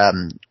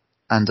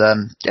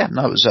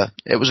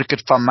 it was a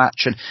good fun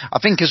match. And I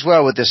think as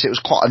well with this, it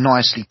was quite a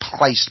nicely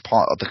placed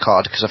part of the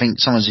card, because I think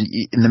someone's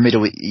in the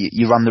middle,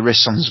 you run the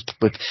risk someone's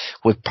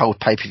with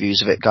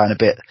pay-per-views of it going a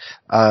bit,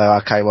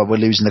 we're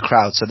losing the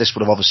crowd. So this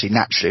would have obviously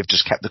naturally have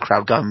just kept the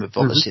crowd going with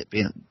obviously it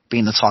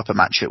being the type of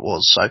match it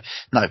was. So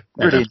no,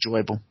 really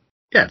enjoyable.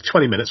 Yeah,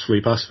 20 minutes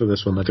free pass for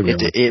this one. It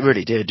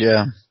really did,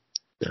 yeah.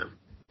 Yeah,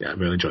 I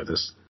really enjoyed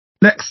this.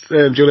 Next,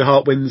 Julia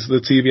Hart wins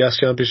the TBS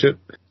Championship.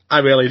 I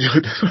really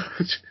enjoyed this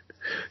match.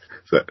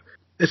 So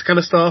it's kind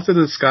of started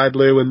and Sky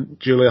Blue and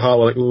Julia Hart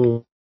were like,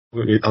 ooh,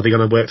 are they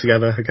going to work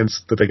together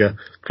against the bigger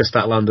Chris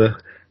Statlander?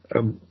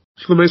 For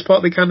the most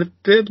part, they kind of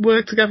did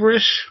work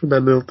together-ish, and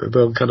then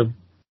they'll kind of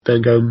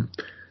then go and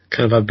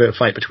kind of have a bit of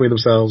fight between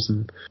themselves.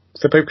 And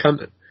so they both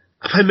kind of,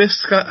 I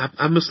must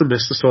have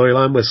missed the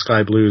storyline where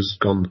Sky Blue's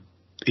gone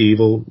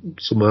evil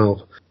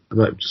somehow.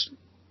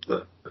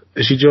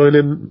 Is she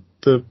joining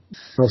the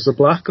House of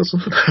Black or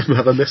something?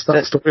 Have I missed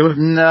that storyline?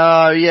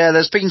 No, yeah,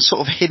 there's been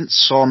sort of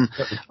hints on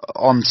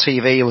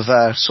TV of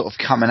her sort of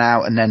coming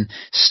out and then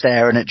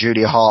staring at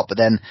Julia Hart, but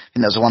then I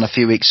think there was one a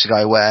few weeks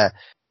ago where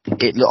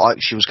it looked like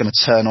she was going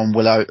to turn on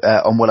Willow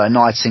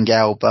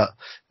Nightingale, but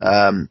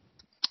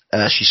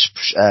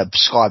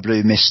Sky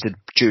Blue misted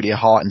Julia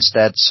Hart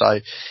instead. So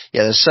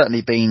yeah, there's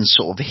certainly been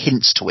sort of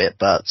hints to it,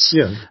 but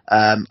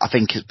I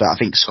think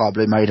Sky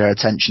Blue made her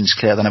intentions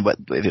clear. I don't know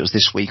if it was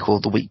this week or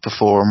the week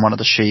before on one of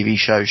the TV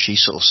shows. She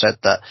sort of said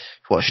that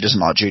she doesn't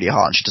like Julia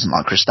Hart and she doesn't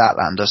like Chris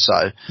Statlander.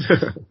 So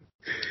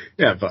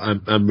yeah, but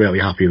I'm really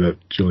happy that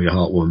Julia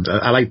Hart won.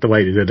 I like the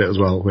way they did it as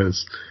well. For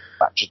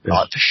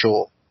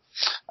sure.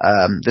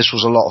 This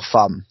was a lot of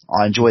fun.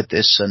 I enjoyed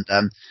this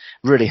and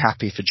really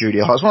happy for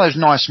Julia Hart. It's one of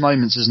those nice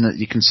moments, isn't it?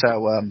 You can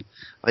tell,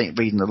 I think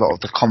reading a lot of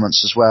the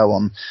comments as well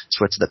on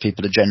Twitter that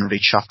people are generally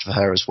chuffed for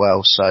her as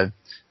well. So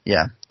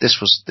yeah, this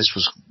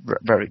was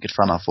very good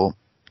fun, I thought.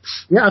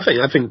 Yeah,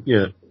 I think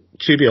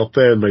she'd be up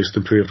there most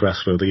improved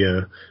wrestler of the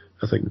year.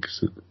 I think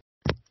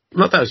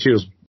not that she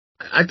was.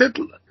 I did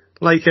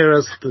like her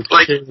as the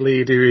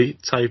cheerleader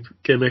type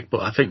gimmick,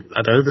 but I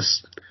don't know,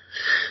 this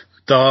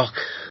dark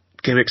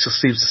gimmick just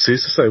seems to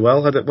suit her so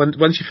well.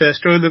 When she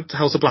first joined the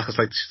House of Black, I was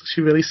like, does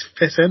she really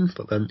fit in?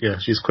 But then, yeah,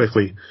 she's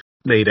quickly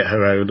made it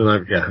her own, and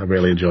I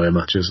really enjoy her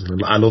matches.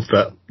 And I love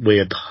that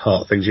weird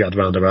heart thing she had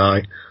around her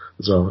eye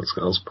as well.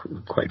 That was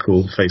quite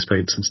cool, face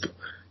paints and stuff.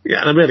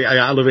 Yeah, and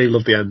I really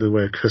love the ending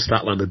where Chris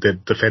Statlander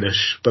did the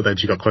finish, but then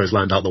she got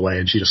clotheslined out the way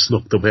and she just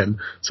snuck them in.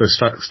 So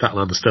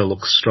Statlander still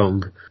looks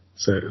strong.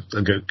 So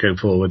and going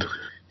forward,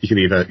 you can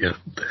either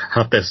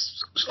have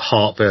this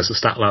Hart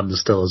versus Statlander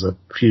still as a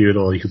feud,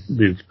 or you can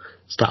move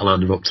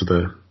Statlander up to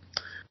the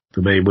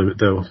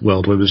the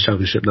World Women's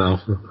Championship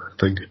now, I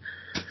think.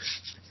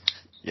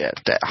 Yeah,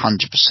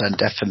 100%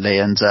 definitely,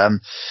 and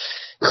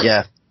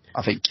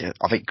I think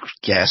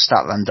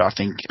Statlander, I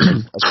think,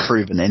 has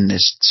proven in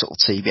this sort of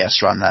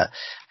TBS run that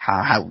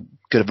how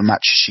good of a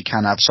match she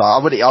can have. So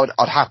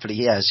I'd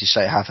happily, as you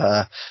say, have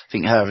her. I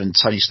think her and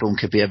Toni Storm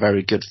could be a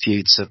very good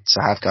feud to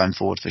have going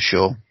forward for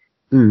sure.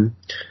 Mm.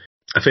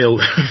 I feel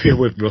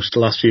we've rushed the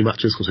last few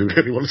matches because we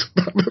really wanted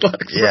to.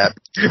 Yeah.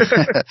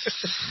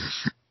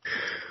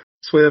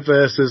 Swerve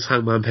versus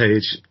Hangman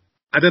Page.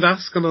 I did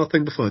ask on our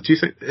thing before. Do you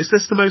think is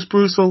this the most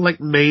brutal,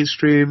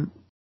 mainstream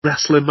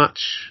wrestling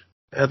match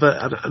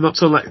ever? I'm not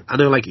so I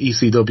know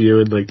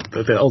ECW and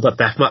all that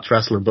deathmatch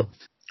wrestling, but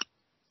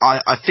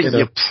I think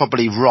you're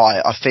probably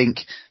right. I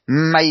think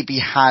maybe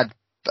had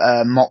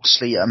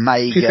Moxley and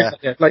Omega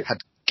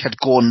had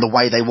gone the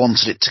way they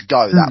wanted it to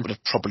go, that would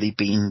have probably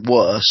been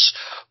worse.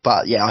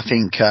 But yeah, I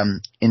think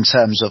in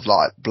terms of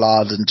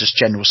blood and just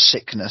general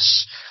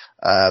sickness,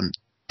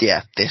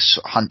 this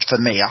for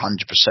me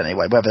 100%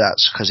 anyway. Whether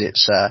that's because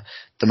it's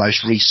the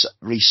most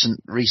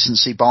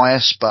recency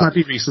bias, but might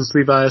be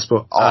recency bias,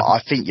 but I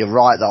think you're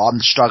right though. I'm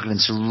struggling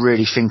to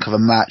really think of a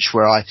match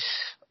where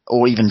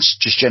or even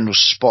just general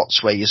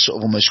spots where you sort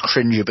of almost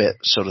cringe a bit,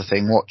 sort of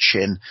thing,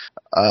 watching.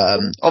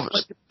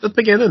 Obviously, at the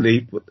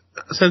beginning,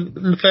 so in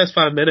the first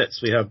 5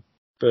 minutes, we have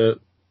the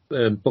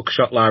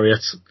buckshot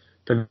lariat,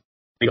 then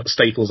he got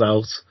Staples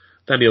out,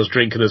 then he was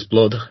drinking his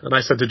blood, and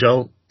I said to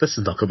Joel, this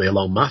is not going to be a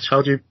long match.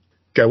 How do you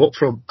go up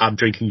from, I'm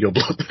drinking your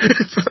blood?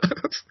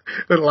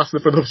 It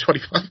lasted for another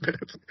 25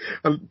 minutes.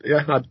 And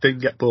yeah, I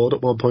didn't get bored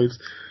at one point.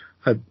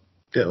 It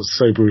was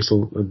so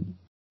brutal, and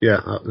yeah,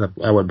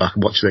 I went back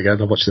and watched it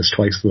again. I watched this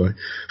twice today.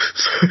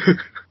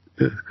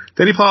 The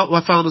only part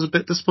I found was a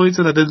bit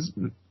disappointing.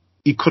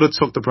 He could have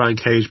took the Brian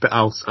Cage bit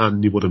out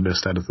and you would have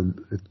missed anything.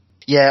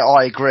 Yeah,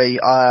 I agree.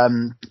 I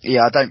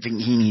don't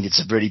think he needed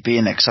to really be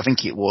in there because I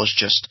think it was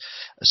just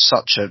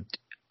such a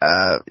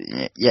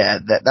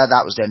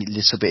that was the only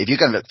little bit. If you're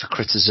going to look for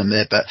criticism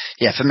there, but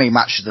yeah, for me,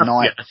 match of the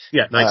night.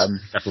 Yeah, nice,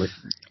 definitely.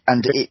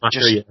 And it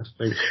just,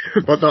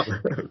 but not.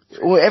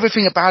 Well,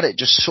 everything about it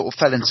just sort of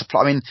fell into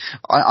play. I mean,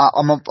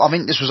 I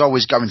think this was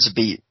always going to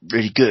be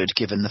really good,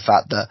 given the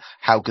fact that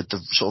how good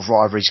the sort of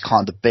rivalry's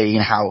kind of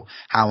been, how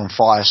on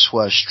fire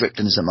Swerve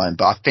Strickland is at the moment.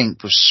 But I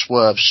think with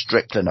Swerve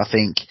Strickland, I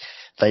think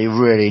they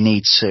really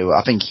need to.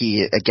 I think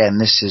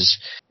this is,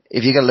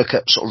 if you're going to look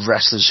at sort of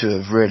wrestlers who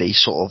have really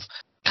sort of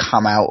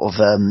come out of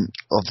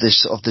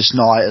this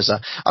night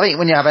I think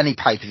when you have any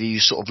pay-per-view,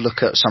 you sort of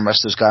look at some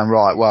wrestlers going,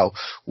 right, well,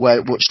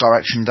 which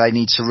direction they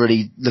need to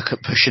really look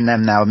at pushing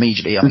them now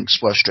immediately. I think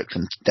Swerve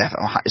Strickland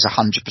definitely is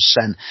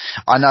 100%.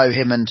 I know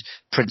him and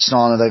Prince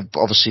Nana, they've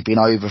obviously been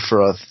over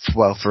for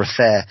a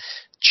fair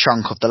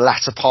chunk of the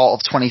latter part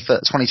of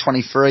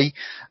 2023,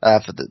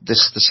 for the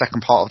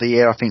second part of the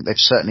year. I think they've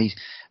certainly,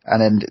 and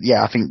then,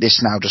 yeah, I think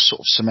this now just sort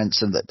of cements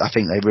them that I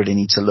think they really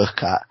need to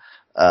look at,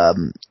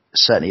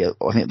 certainly,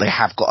 I think they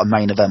have got a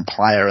main event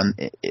player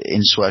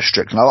in Swerve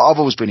Strickland. I've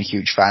always been a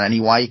huge fan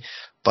anyway,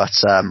 but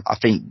I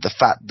think the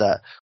fact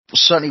that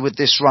certainly with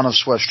this run of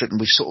Swerve Strickland,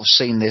 we've sort of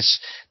seen this.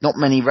 Not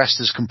many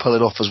wrestlers can pull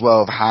it off as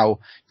well, of how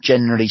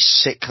generally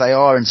sick they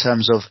are in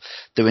terms of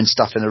doing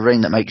stuff in the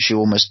ring that makes you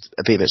almost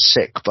a bit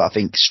sick. But I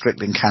think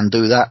Strickland can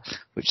do that,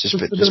 which is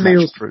this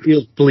match proof. He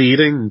was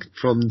bleeding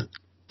from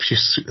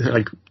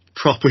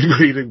properly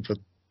bleeding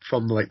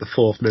from the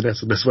 4th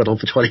minute, and this went on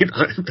for 29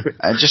 minutes.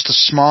 And just the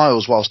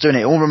smiles whilst doing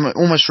it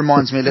almost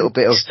reminds me a little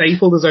bit of...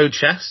 Stapled his own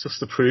chest just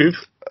to prove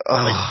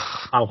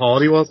how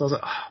hard he was. I was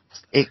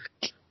like...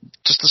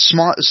 Just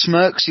the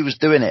smirks he was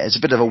doing it. It's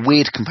a bit of a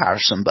weird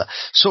comparison, but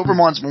sort of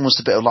reminds me almost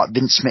a bit of like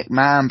Vince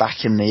McMahon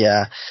back in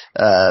the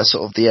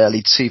sort of the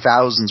early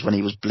 2000s when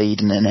he was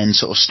bleeding and then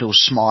sort of still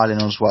smiling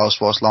as well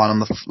whilst lying on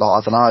the floor.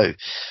 I don't know.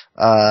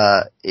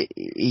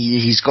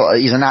 He's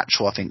a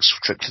natural, I think,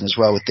 Strickland as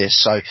well with this.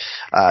 So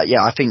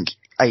I think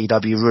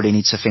AEW really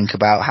needs to think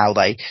about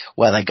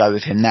where they go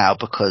with him now,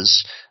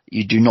 because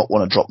you do not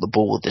want to drop the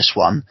ball with this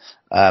one.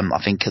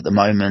 I think at the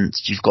moment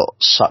you've got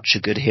such a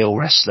good heel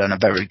wrestler and a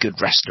very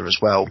good wrestler as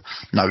well,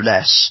 no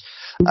less.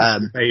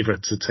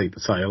 Favourite to take the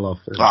title off.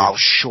 Oh,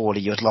 surely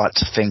you'd like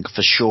to think,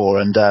 for sure.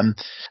 And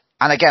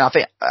again, I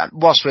think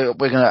whilst we're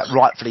going to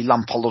rightfully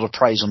lump a lot of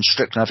praise on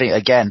Strickland, I think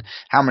again,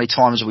 how many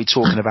times are we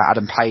talking about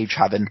Adam Page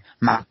having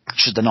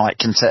match of the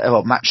night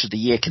match of the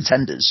year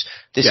contenders?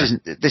 This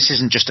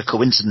isn't just a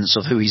coincidence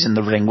of who he's in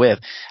the ring with.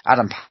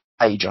 Adam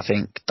Page, I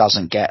think,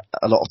 doesn't get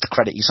a lot of the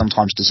credit he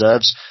sometimes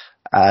deserves.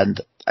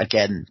 And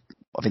again,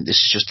 I think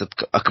this is just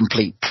a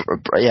complete,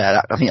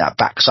 I think that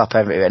backs up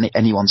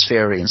anyone's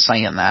theory in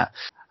saying that.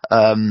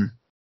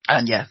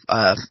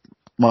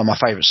 One of my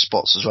favourite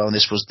spots as well, and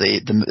this was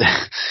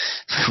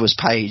was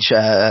Page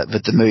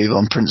with the move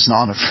on Prince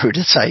Nana through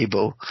the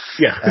table.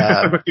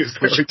 Yeah,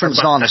 which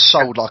Prince Nana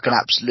sold like an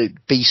absolute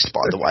beast,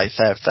 by the way.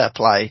 Fair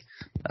play.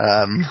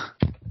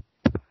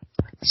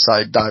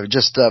 So no,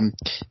 just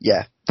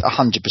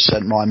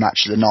 100% my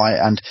match of the night,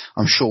 and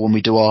I'm sure when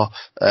we do our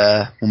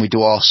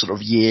sort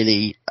of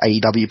yearly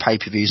AEW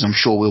pay-per-views, I'm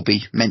sure we'll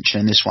be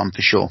mentioning this one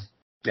for sure.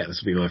 Yeah,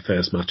 this will be my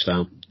first match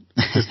down.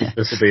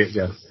 This will be it.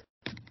 Yeah.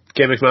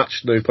 Gimmick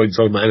match, no point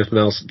talking about anything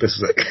else. This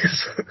is it.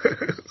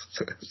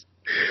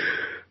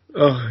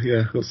 Oh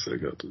yeah, that's so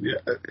good.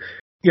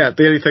 Yeah.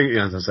 The only thing,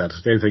 as I said,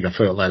 the only thing I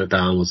felt let it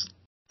down was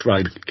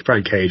Brian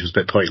Cage was a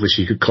bit pointless.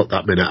 You could cut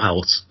that minute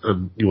out,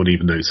 and you wouldn't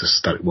even notice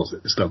that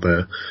it's not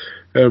there.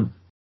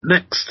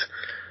 Next,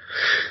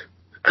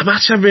 a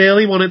match I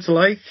really wanted to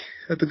like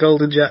at the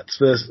Golden Jets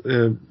versus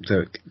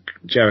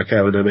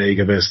Jericho and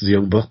Omega versus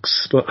Young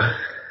Bucks, but.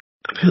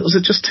 Was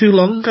it just too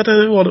long? I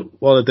don't know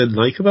what I didn't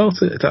like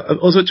about it.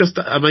 Was it just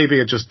maybe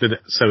I just did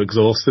it so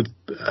exhausted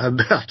and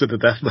after the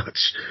death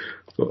match?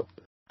 But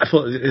I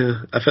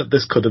thought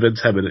this could have been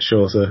 10 minutes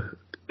shorter.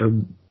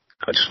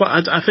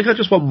 I think I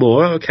just want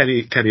more of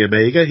Kenny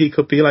Omega. He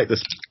could be like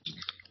this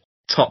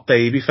top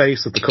baby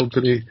face of the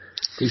company.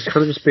 He's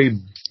kind of just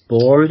being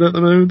boring at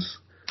the moment.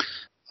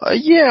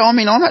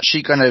 I'm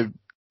actually going to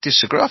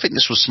disagree. I think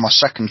this was my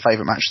second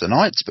favourite match of the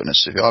night, to be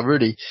honest with you. I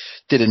really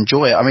did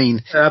enjoy it.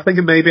 I think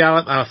maybe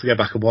I'll have to go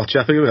back and watch it.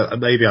 I think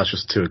maybe I was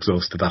just too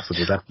exhausted after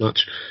the death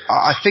match.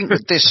 I think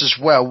that this as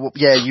well,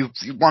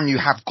 you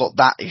have got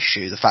that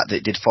issue, the fact that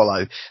it did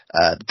follow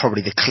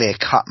probably the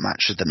clear-cut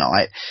match of the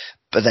night,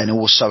 but then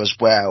also as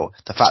well,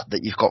 the fact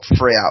that you've got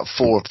 3 out of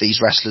 4 of these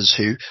wrestlers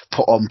who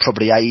put on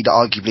probably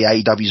arguably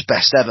AEW's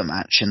best ever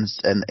match in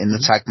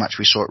the tag match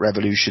we saw at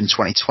Revolution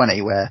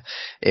 2020, where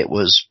it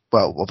was,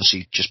 well,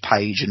 obviously just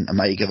Page and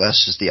Omega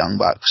versus the Young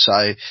Bucks.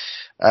 So,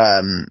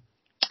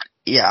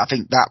 I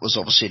think that was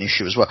obviously an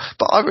issue as well.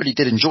 But I really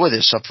did enjoy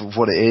this for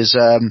what it is.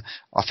 I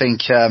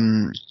think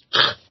the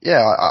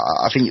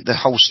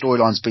whole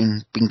storyline's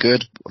been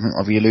good. I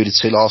think we alluded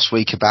to last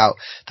week about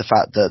the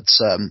fact that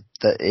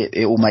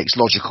it all makes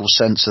logical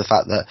sense. The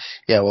fact that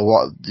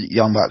what the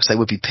Young Bucks, they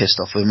would be pissed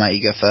off with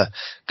Omega for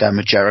going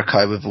with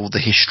Jericho with all the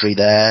history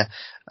there.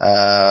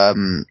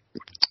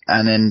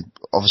 And then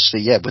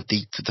obviously, with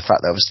the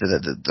fact that obviously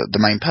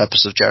the main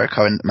purpose of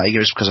Jericho and Omega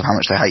is because of how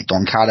much they hate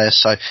Don Callis.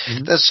 So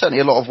there's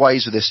certainly a lot of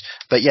ways with this.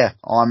 But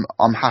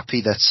I'm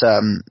happy that.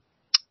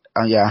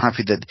 I'm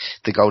happy that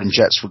the Golden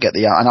Jets will get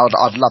and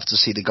I'd love to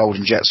see the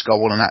Golden Jets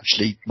go on and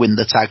actually win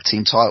the tag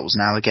team titles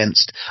now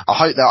against. I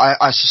hope that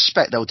I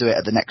suspect they'll do it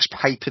at the next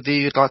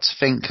pay-per-view. I'd like to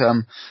think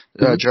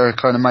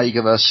Jericho and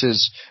Omega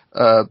versus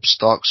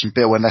Starks and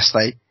Bill, unless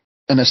they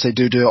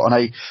do it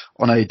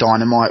on a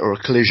Dynamite or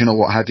a Collision or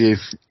what have you.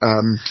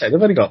 They've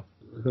only got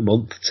a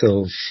month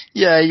till.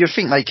 Yeah, you'd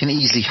think they can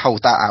easily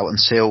hold that out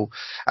until,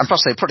 and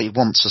plus they probably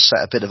want to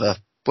set a bit of at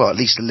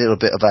least a little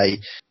bit of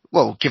a.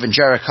 Well, given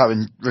Jericho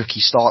and Ricky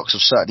Starks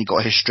have certainly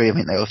got a history. I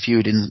think they were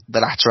feuding the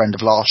latter end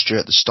of last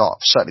year,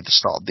 certainly the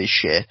start of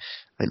this year.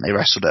 I think they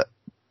wrestled at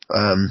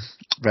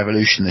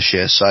Revolution this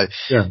year, so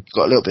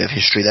got a little bit of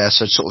history there.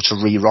 So sort of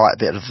to rewrite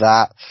a bit of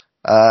that.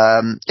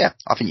 I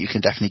think you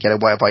can definitely get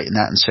away with waiting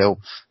that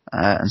until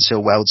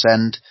World's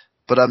End.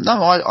 But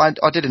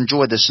I did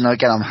enjoy this, and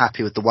again, I'm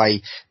happy with the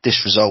way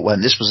this result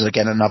went. This was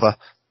again another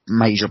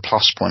major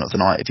plus point of the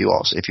night, if you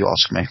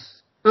ask me.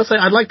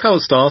 I liked how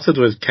it started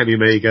with Kenny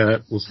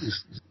Omega was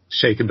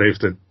shaking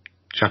both of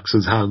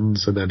Jackson's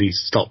hands, and then he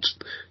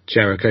stopped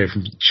Jericho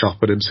from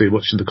chopping him too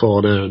much in the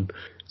corner, and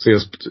so he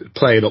was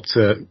playing up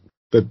to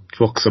the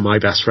Bucks are my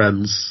best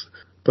friends.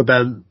 But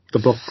then the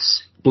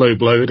Bucks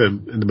blowed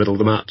him in the middle of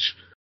the match,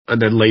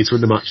 and then later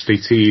in the match they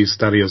teased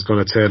that he was going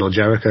to turn on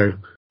Jericho.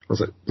 I was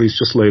like, he's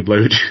just low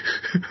blowed.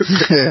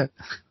 Yeah.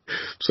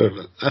 So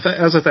I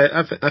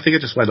think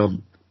it just went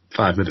on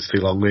 5 minutes too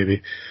long,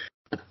 maybe.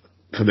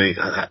 For me,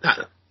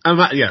 I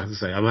might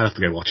have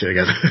to go watch it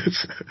again.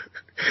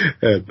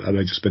 I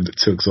may just been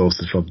too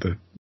exhausted from the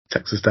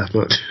Texas Death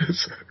Match.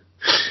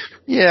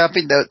 Yeah, I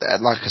think that,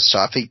 like I said,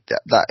 I think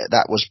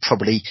that was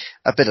probably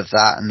a bit of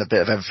that and a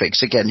bit of everything.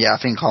 So again, I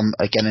think I'm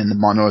again in the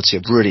minority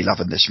of really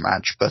loving this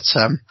match, but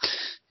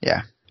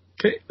yeah.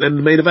 Okay, then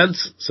the main event.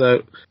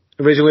 So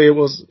originally it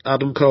was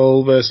Adam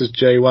Cole versus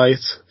Jay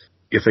White.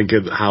 You're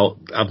thinking how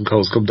Adam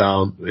Cole's come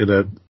down in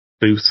a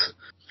boot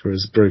for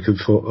his broken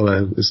foot,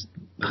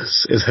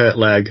 his hurt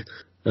leg,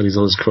 and he's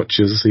on his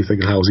crutches. So you're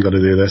thinking, how's he going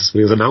to do this? But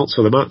he was announced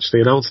for the match.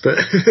 They announced it.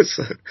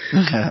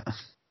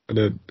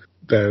 And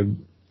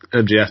then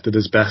MJF did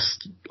his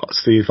best.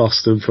 Steve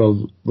Austin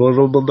from Royal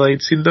Rumble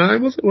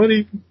 99, was it? When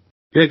he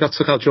got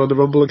took out during the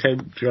Rumble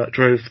and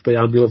drove the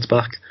ambulance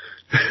back.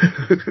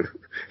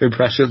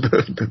 Impression.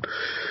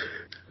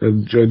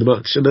 And joined the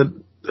match, and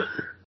then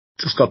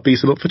just got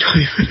beaten up for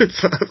 20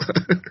 minutes.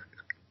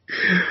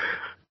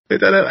 I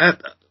don't know.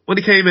 When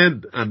he came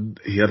in and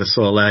he had a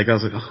sore leg, I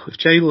was like, if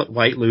Jay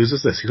White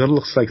loses this, he kind of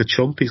looks like a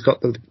chump. He's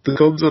got the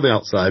guns on the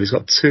outside. He's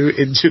got 2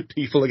 injured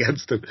people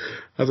against him.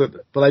 I was like,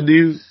 but I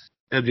knew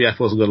MJF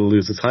wasn't going to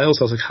lose the title,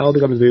 so I was like, how are they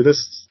going to do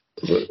this?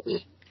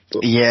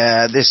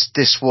 Yeah, this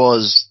is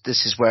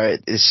where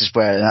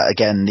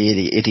again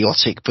the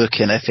idiotic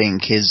booking I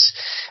think is.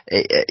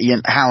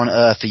 How on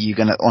earth are you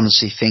going to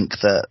honestly think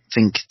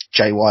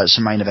Jay White's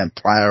a main event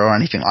player or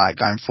anything like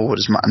that going forward?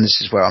 And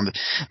this is where I'm a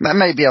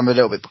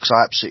little bit, because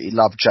I absolutely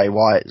love Jay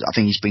White. I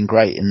think he's been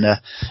great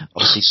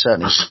obviously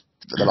certainly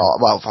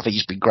I think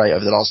he's been great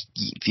over the last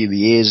few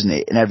years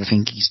and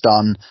everything he's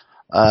done.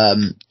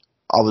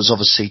 I was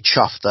obviously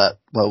chuffed that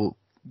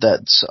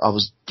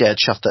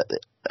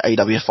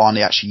AEW are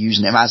finally actually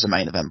using him as a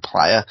main event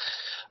player.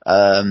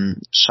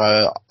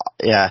 So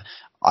yeah,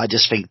 I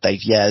just think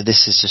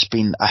this has just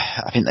been,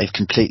 I think they've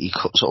completely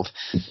sort of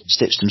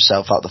stitched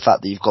themselves up. The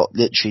fact that you've got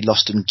literally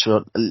lost him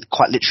to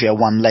quite literally a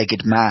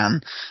one-legged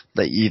man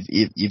that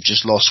you've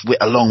just lost,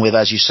 along with,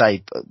 as you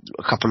say,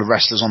 a couple of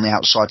wrestlers on the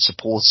outside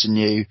supporting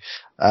you.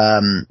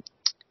 I'm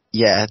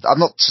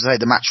not to say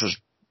the match was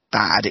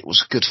bad. It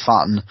was good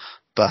fun,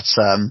 but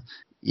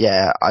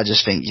I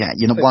just think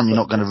you're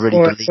not going to really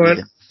believe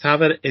him. To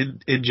have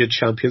an injured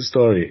champion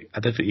story,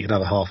 I don't think you can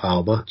have a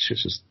half-hour match.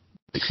 It's just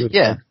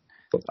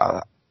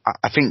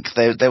I think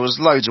there was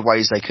loads of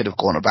ways they could have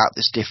gone about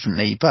this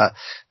differently, but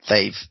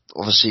they've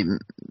obviously,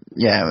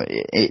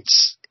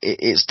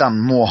 it's done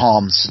more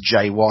harm to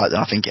Jay White than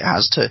I think it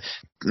has to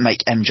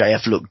make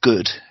MJF look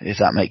good, if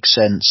that makes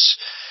sense.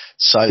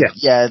 So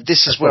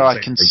this is where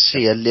I can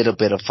see a little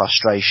bit of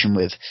frustration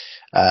with,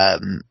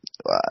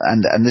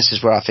 and this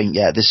is where I think,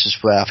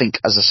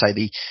 as I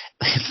say,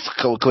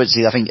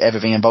 coincidentally, I think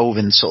everything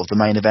involving sort of the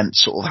main event,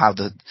 sort of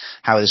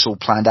how this all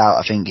planned out,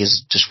 I think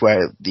is just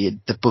where the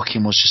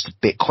booking was just a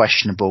bit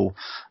questionable,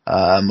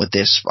 with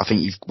this. I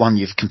think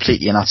you've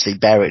completely and utterly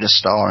buried a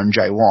star in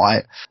Jay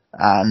White,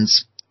 and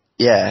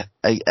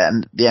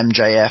and the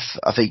MJF,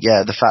 I think,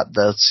 the fact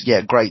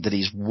that, great that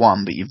he's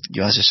won, but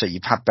as I say,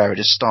 you've had buried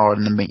a star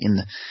in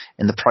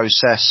the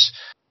process.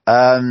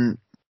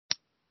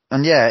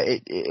 And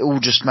it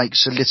all just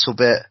makes a little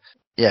bit,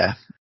 Yeah,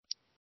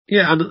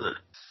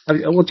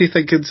 and what do you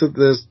think into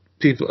the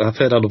people, I've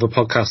heard on other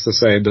podcasters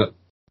saying that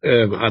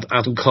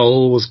Adam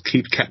Cole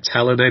kept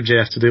telling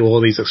MJF to do all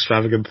these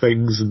extravagant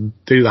things and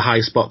do the high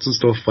spots and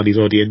stuff when he's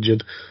already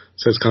injured.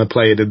 So it's kind of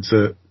playing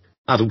into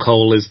Adam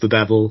Cole is the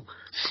devil.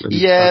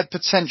 Yeah,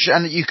 potentially,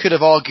 and you could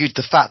have argued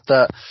the fact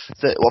that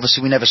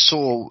obviously we never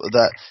saw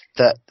that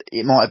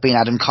it might have been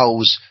Adam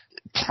Cole's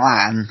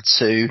plan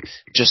to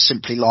just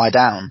simply lie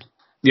down,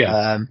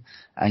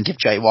 and give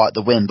Jay White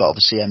the win. But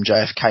obviously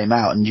MJF came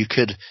out, and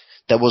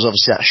there was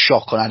obviously that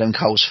shock on Adam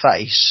Cole's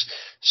face.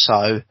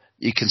 So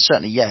you can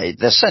certainly,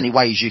 there's certainly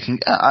ways you can,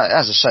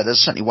 as I say, there's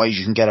certainly ways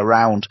you can get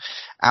around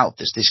out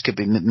this. This could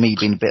be me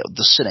being a bit of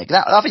the cynic.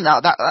 I think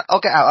that I'll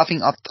get out. I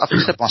think I've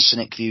said my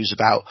cynic views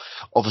about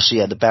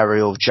obviously the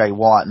burial of Jay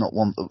White. Not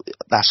one.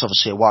 That's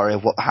obviously a worry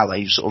of how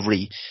they sort of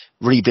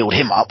rebuild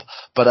him up.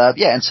 But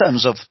in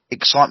terms of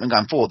excitement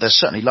going forward, there's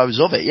certainly loads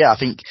of it. Yeah, I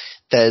think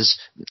I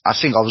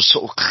was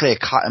sort of clear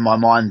cut in my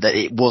mind that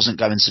it wasn't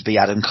going to be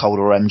Adam Cole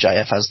or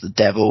MJF as the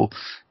devil.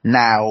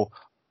 Now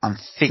I'm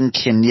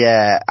thinking,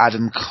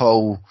 Adam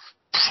Cole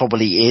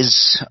probably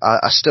is.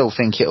 I still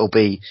think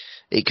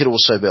it could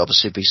also be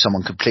obviously be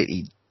someone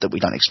completely that we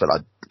don't expect,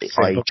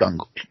 like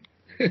Jungle.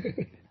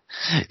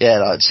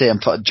 Like see him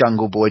put a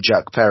Jungle Boy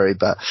Jack Perry,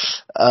 but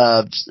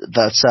I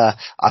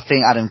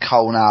think Adam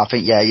Cole now. I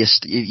think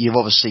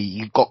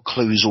you've got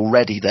clues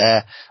already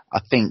there. I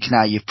think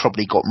now you've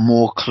probably got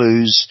more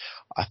clues.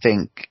 I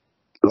think,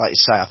 like you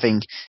say, I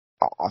think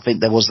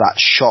there was that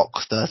shock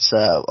that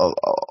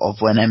of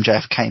when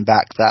MJF came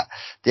back. That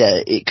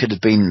it could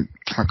have been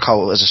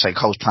Cole, as I say,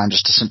 Cole's plan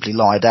just to simply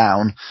lie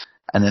down.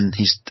 And then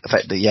he's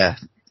effectively,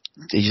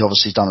 he's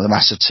obviously done the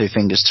massive 2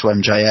 fingers to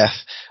MJF.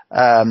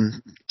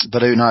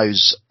 But who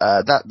knows?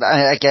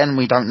 That again,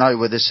 we don't know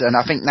with this. And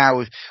I think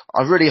now,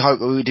 I really hope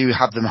that we do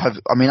have them.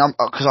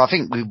 Because I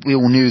think we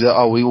all knew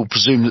that. We all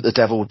presumed that the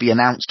devil would be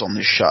announced on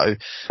this show.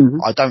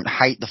 Mm-hmm. I don't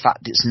hate the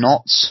fact it's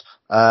not.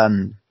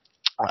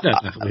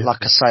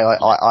 Like I say,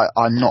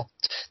 I'm not.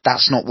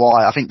 That's not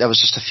why. I think there was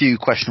just a few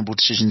questionable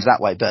decisions that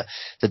way, but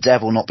the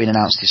devil not being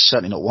announced is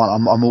certainly not one.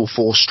 I'm all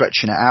for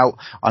stretching it out.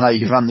 I know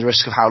you run the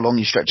risk of how long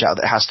you stretch out.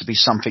 That it has to be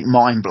something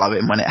mind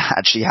blowing when it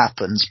actually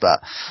happens.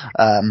 But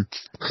I'm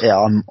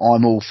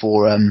all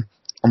for.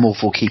 I'm all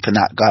for keeping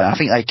that going.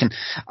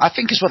 I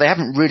think as well, they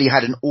haven't really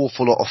had an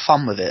awful lot of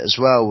fun with it as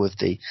well with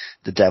the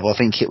devil. I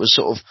think it was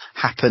sort of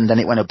happened and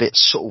it went a bit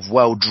sort of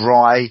well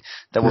dry.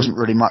 There wasn't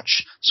really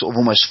much sort of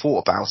almost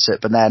thought about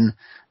it, but then,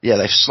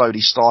 they've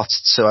slowly started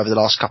to, over the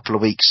last couple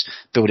of weeks,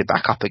 build it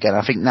back up again.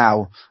 I think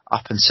now,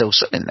 up until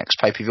certainly the next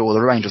pay-per-view or the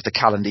range of the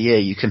calendar year,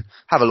 you can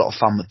have a lot of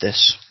fun with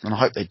this, and I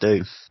hope they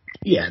do.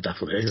 Yeah,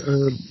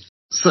 definitely.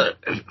 So,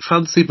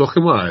 fancy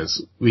booking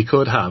wise, we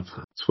could have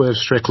Swerve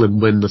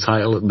Strickland win the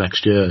title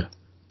next year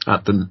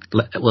at the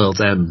World's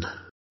End,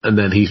 and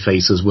then he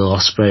faces Will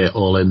Ospreay at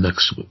All In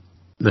next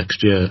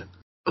next year.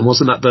 And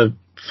wasn't that the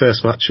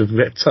first match of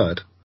Riptide?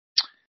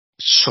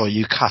 So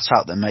you cut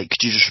out then, mate.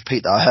 Could you just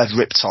repeat that? I heard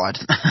Riptide.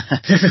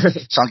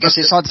 So I guess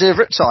it's hard to do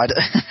Riptide.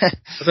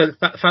 So,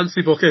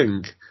 fancy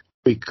booking.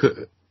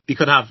 You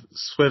could have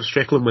Swerve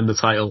Strickland win the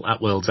title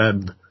at World's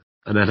End,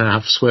 and then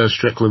have Swerve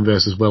Strickland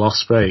versus Will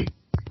Ospreay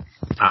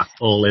at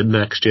All In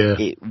next year.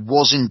 It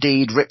was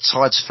indeed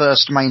Riptide's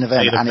first main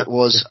event, and it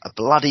was a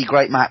bloody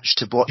great match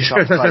to watch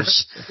up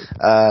close.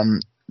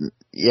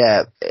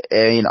 Yeah,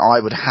 I mean, I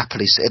would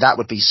happily say that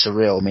would be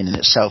surreal. I mean, in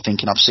itself,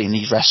 thinking I've seen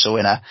these wrestle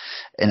in a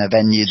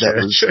venue that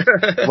was,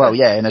 well,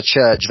 yeah, in a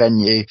church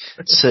venue,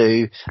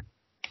 to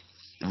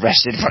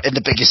rest in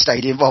the biggest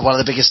stadium, well, one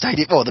of the biggest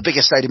stadium, or the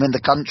biggest stadium in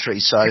the country.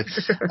 So,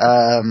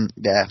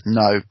 yeah,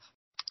 no,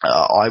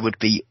 I would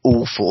be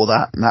all for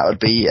that, and that would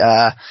be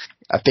a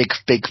big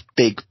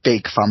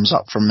thumbs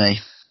up from me.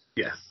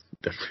 Yes,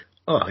 definitely.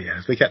 Oh yeah,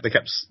 if they kept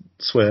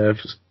Swerve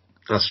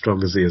as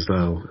strong as he is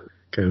now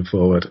going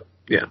forward.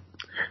 Yeah.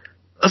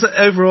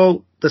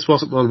 Overall, this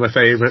wasn't one of my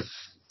favourite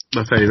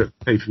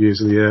pay-per-views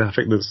of the year. I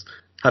think there's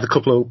had a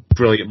couple of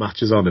brilliant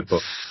matches on it,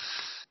 but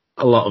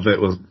a lot of it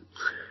was,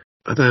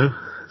 I don't know,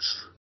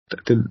 I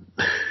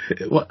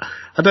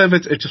don't know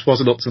if it just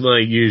wasn't up to my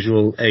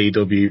usual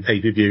AEW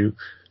pay-per-view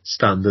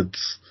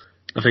standards.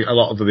 I think a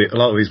lot of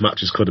these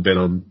matches could have been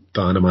on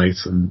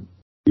Dynamite, and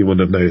you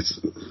wouldn't have noticed.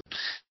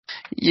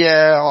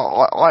 Yeah,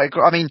 I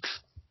agree. I mean,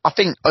 I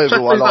think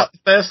overall, the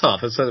first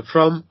half, so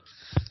from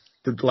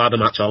the ladder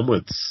match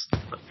onwards,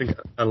 I think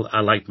I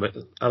liked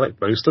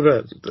most of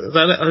it.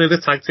 I mean, the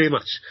tag team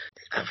match,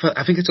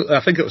 I think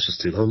it was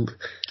just too long.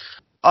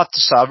 I have to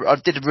say, I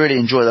did really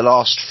enjoy the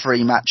last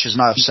three matches.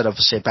 And I've said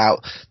obviously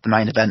about the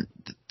main event,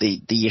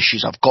 the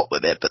issues I've got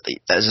with it, but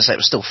as I say, it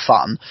was still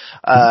fun.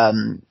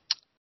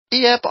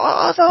 Yeah, but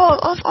I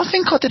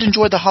think I did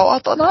enjoy the whole. I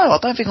don't know. I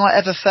don't think I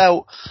ever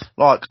felt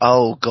like,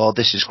 oh god,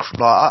 this is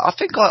like. I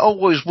think I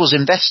always was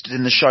invested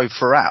in the show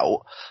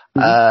throughout.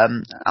 I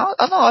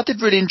don't know. I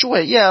did really enjoy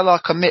it. Yeah,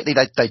 like admittedly,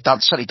 they've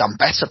certainly done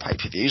better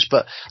pay-per-views,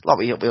 but like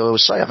we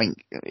always say, I think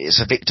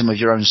it's a victim of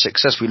your own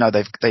success. We know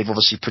they've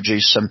obviously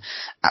produced some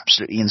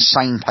absolutely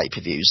insane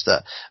pay-per-views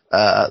that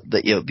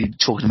you'll be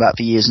talking about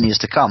for years and years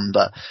to come.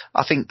 But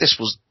I think this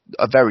was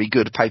a very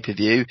good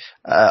pay-per-view.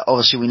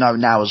 Obviously, we know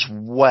now as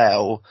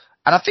well.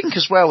 And I think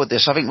as well with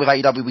this, I think with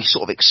AEW we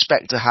sort of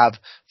expect to have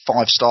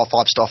 5-star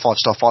after a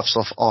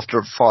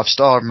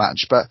 5-star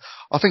match. But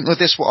I think with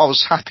this, what I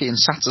was happy and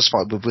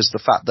satisfied with was the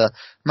fact that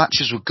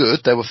matches were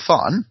good, they were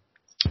fun,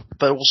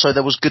 but also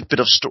there was good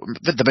bit of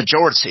the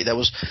majority. There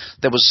was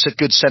a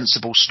good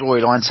sensible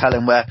storyline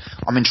telling where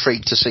I'm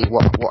intrigued to see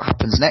what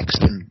happens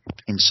next in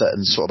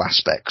certain sort of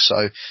aspects.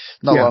 So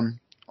no, yeah.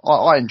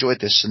 I enjoyed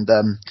this, and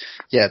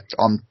yeah,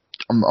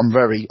 I'm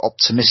very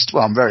optimistic.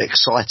 Well, I'm very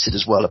excited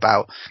as well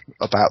about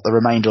the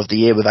remainder of the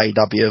year with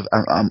AEW,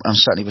 and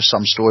certainly with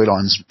some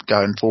storylines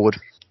going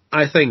forward.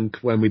 I think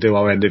when we do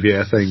our end of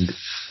year thing,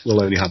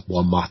 we'll only have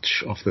one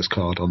match off this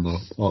card on the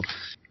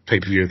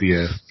pay-per-view of the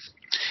year.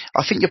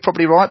 I think you're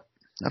probably right.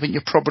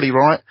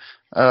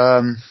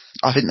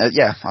 I think that,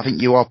 yeah, I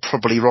think you are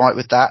probably right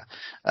with that.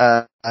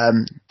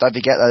 Don't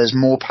forget that there's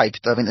more pay.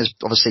 I think there's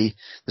obviously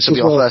this will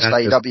be our first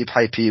AEW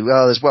pay-per-view.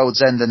 Well, there's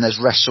World's End and there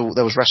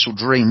was Wrestle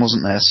Dream,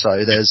 wasn't there? So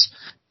it's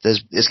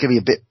going to be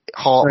a bit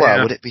hard. Oh, yeah.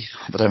 Well, would it be?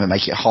 I don't even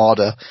make it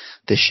harder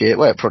this year.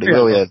 Well, it probably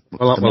will. Yeah.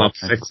 We'll have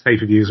 6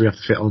 pay-per-views we have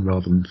to fit on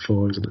rather than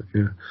 4, isn't it?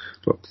 Yeah.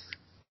 But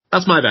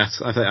that's my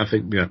bet. I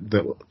think yeah,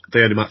 the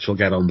only match we'll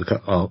get on the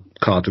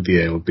card of the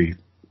year would be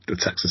the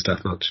Texas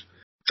Death Match.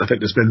 I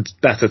think there's been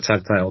better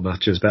tag title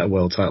matches, better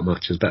world title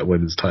matches, better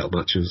women's title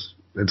matches,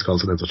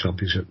 Intercontinental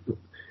Championship,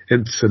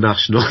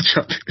 International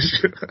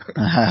Championship.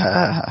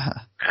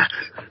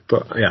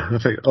 But yeah, I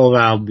think all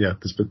around, yeah,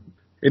 there's been,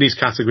 in each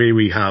category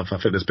I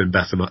think there's been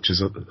better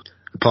matches,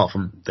 apart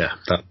from, yeah,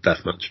 that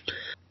death match.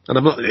 And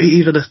I'm not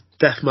even a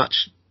death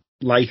match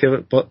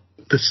liker, but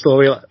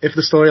if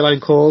the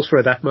storyline calls for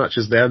a death match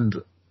as the end,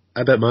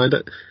 I don't mind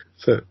it.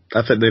 So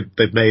I think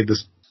they've made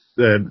this,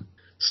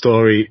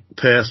 story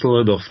personal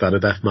enough that a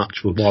death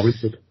match was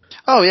warranted.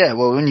 Oh yeah,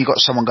 well when you got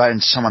someone going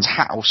to someone's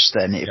house,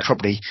 then it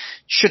probably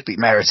should be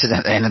merited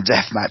in a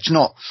death match,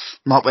 not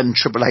when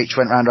Triple H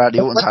went round Randy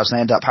Orton's house and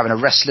they ended up having a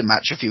wrestling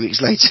match a few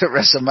weeks later at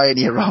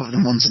WrestleMania rather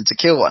than wanting to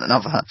kill one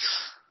another.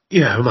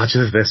 Yeah,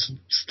 imagine if this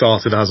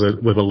started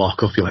with a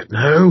lock-up, you're like,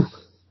 no,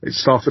 it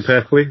started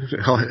perfectly.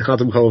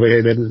 Adam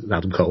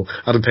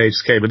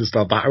Page came in and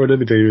started battering him,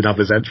 and didn't even have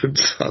his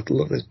entrance. I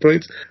love this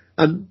point.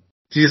 And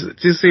do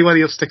you see when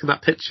he was sticking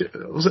that picture?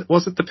 Was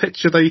it the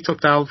picture that he took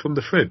down from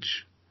the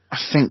fridge? I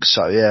think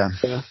so, yeah.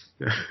 Yeah.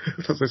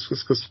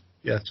 Because,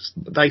 yeah, just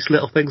nice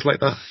little things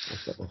like that.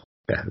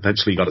 Yeah,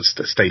 eventually he got it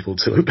stapled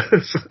to him.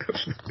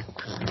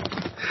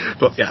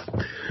 But yeah,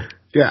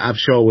 I'm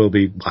sure we'll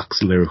be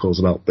waxing lyricals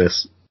about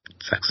this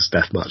Texas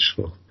Death Match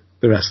for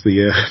the rest of the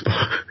year.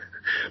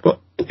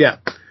 But yeah,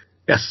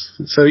 yes.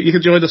 So you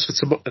can join us for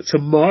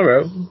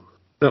tomorrow.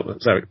 No,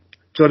 sorry.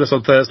 Join us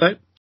on Thursday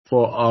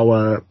for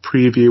our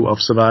preview of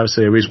Survivor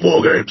Series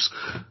War Games.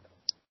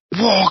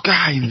 War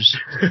Games!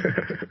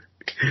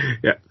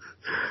 Yeah.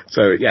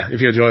 So yeah,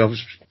 if you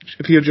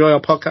enjoy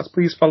our podcast,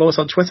 please follow us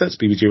on Twitter. It's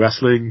BBG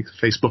Wrestling.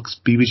 Facebook's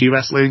BBG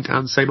Wrestling,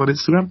 and same on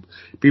Instagram,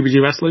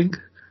 BBG Wrestling.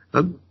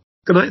 And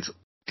good night.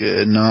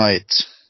 Good night.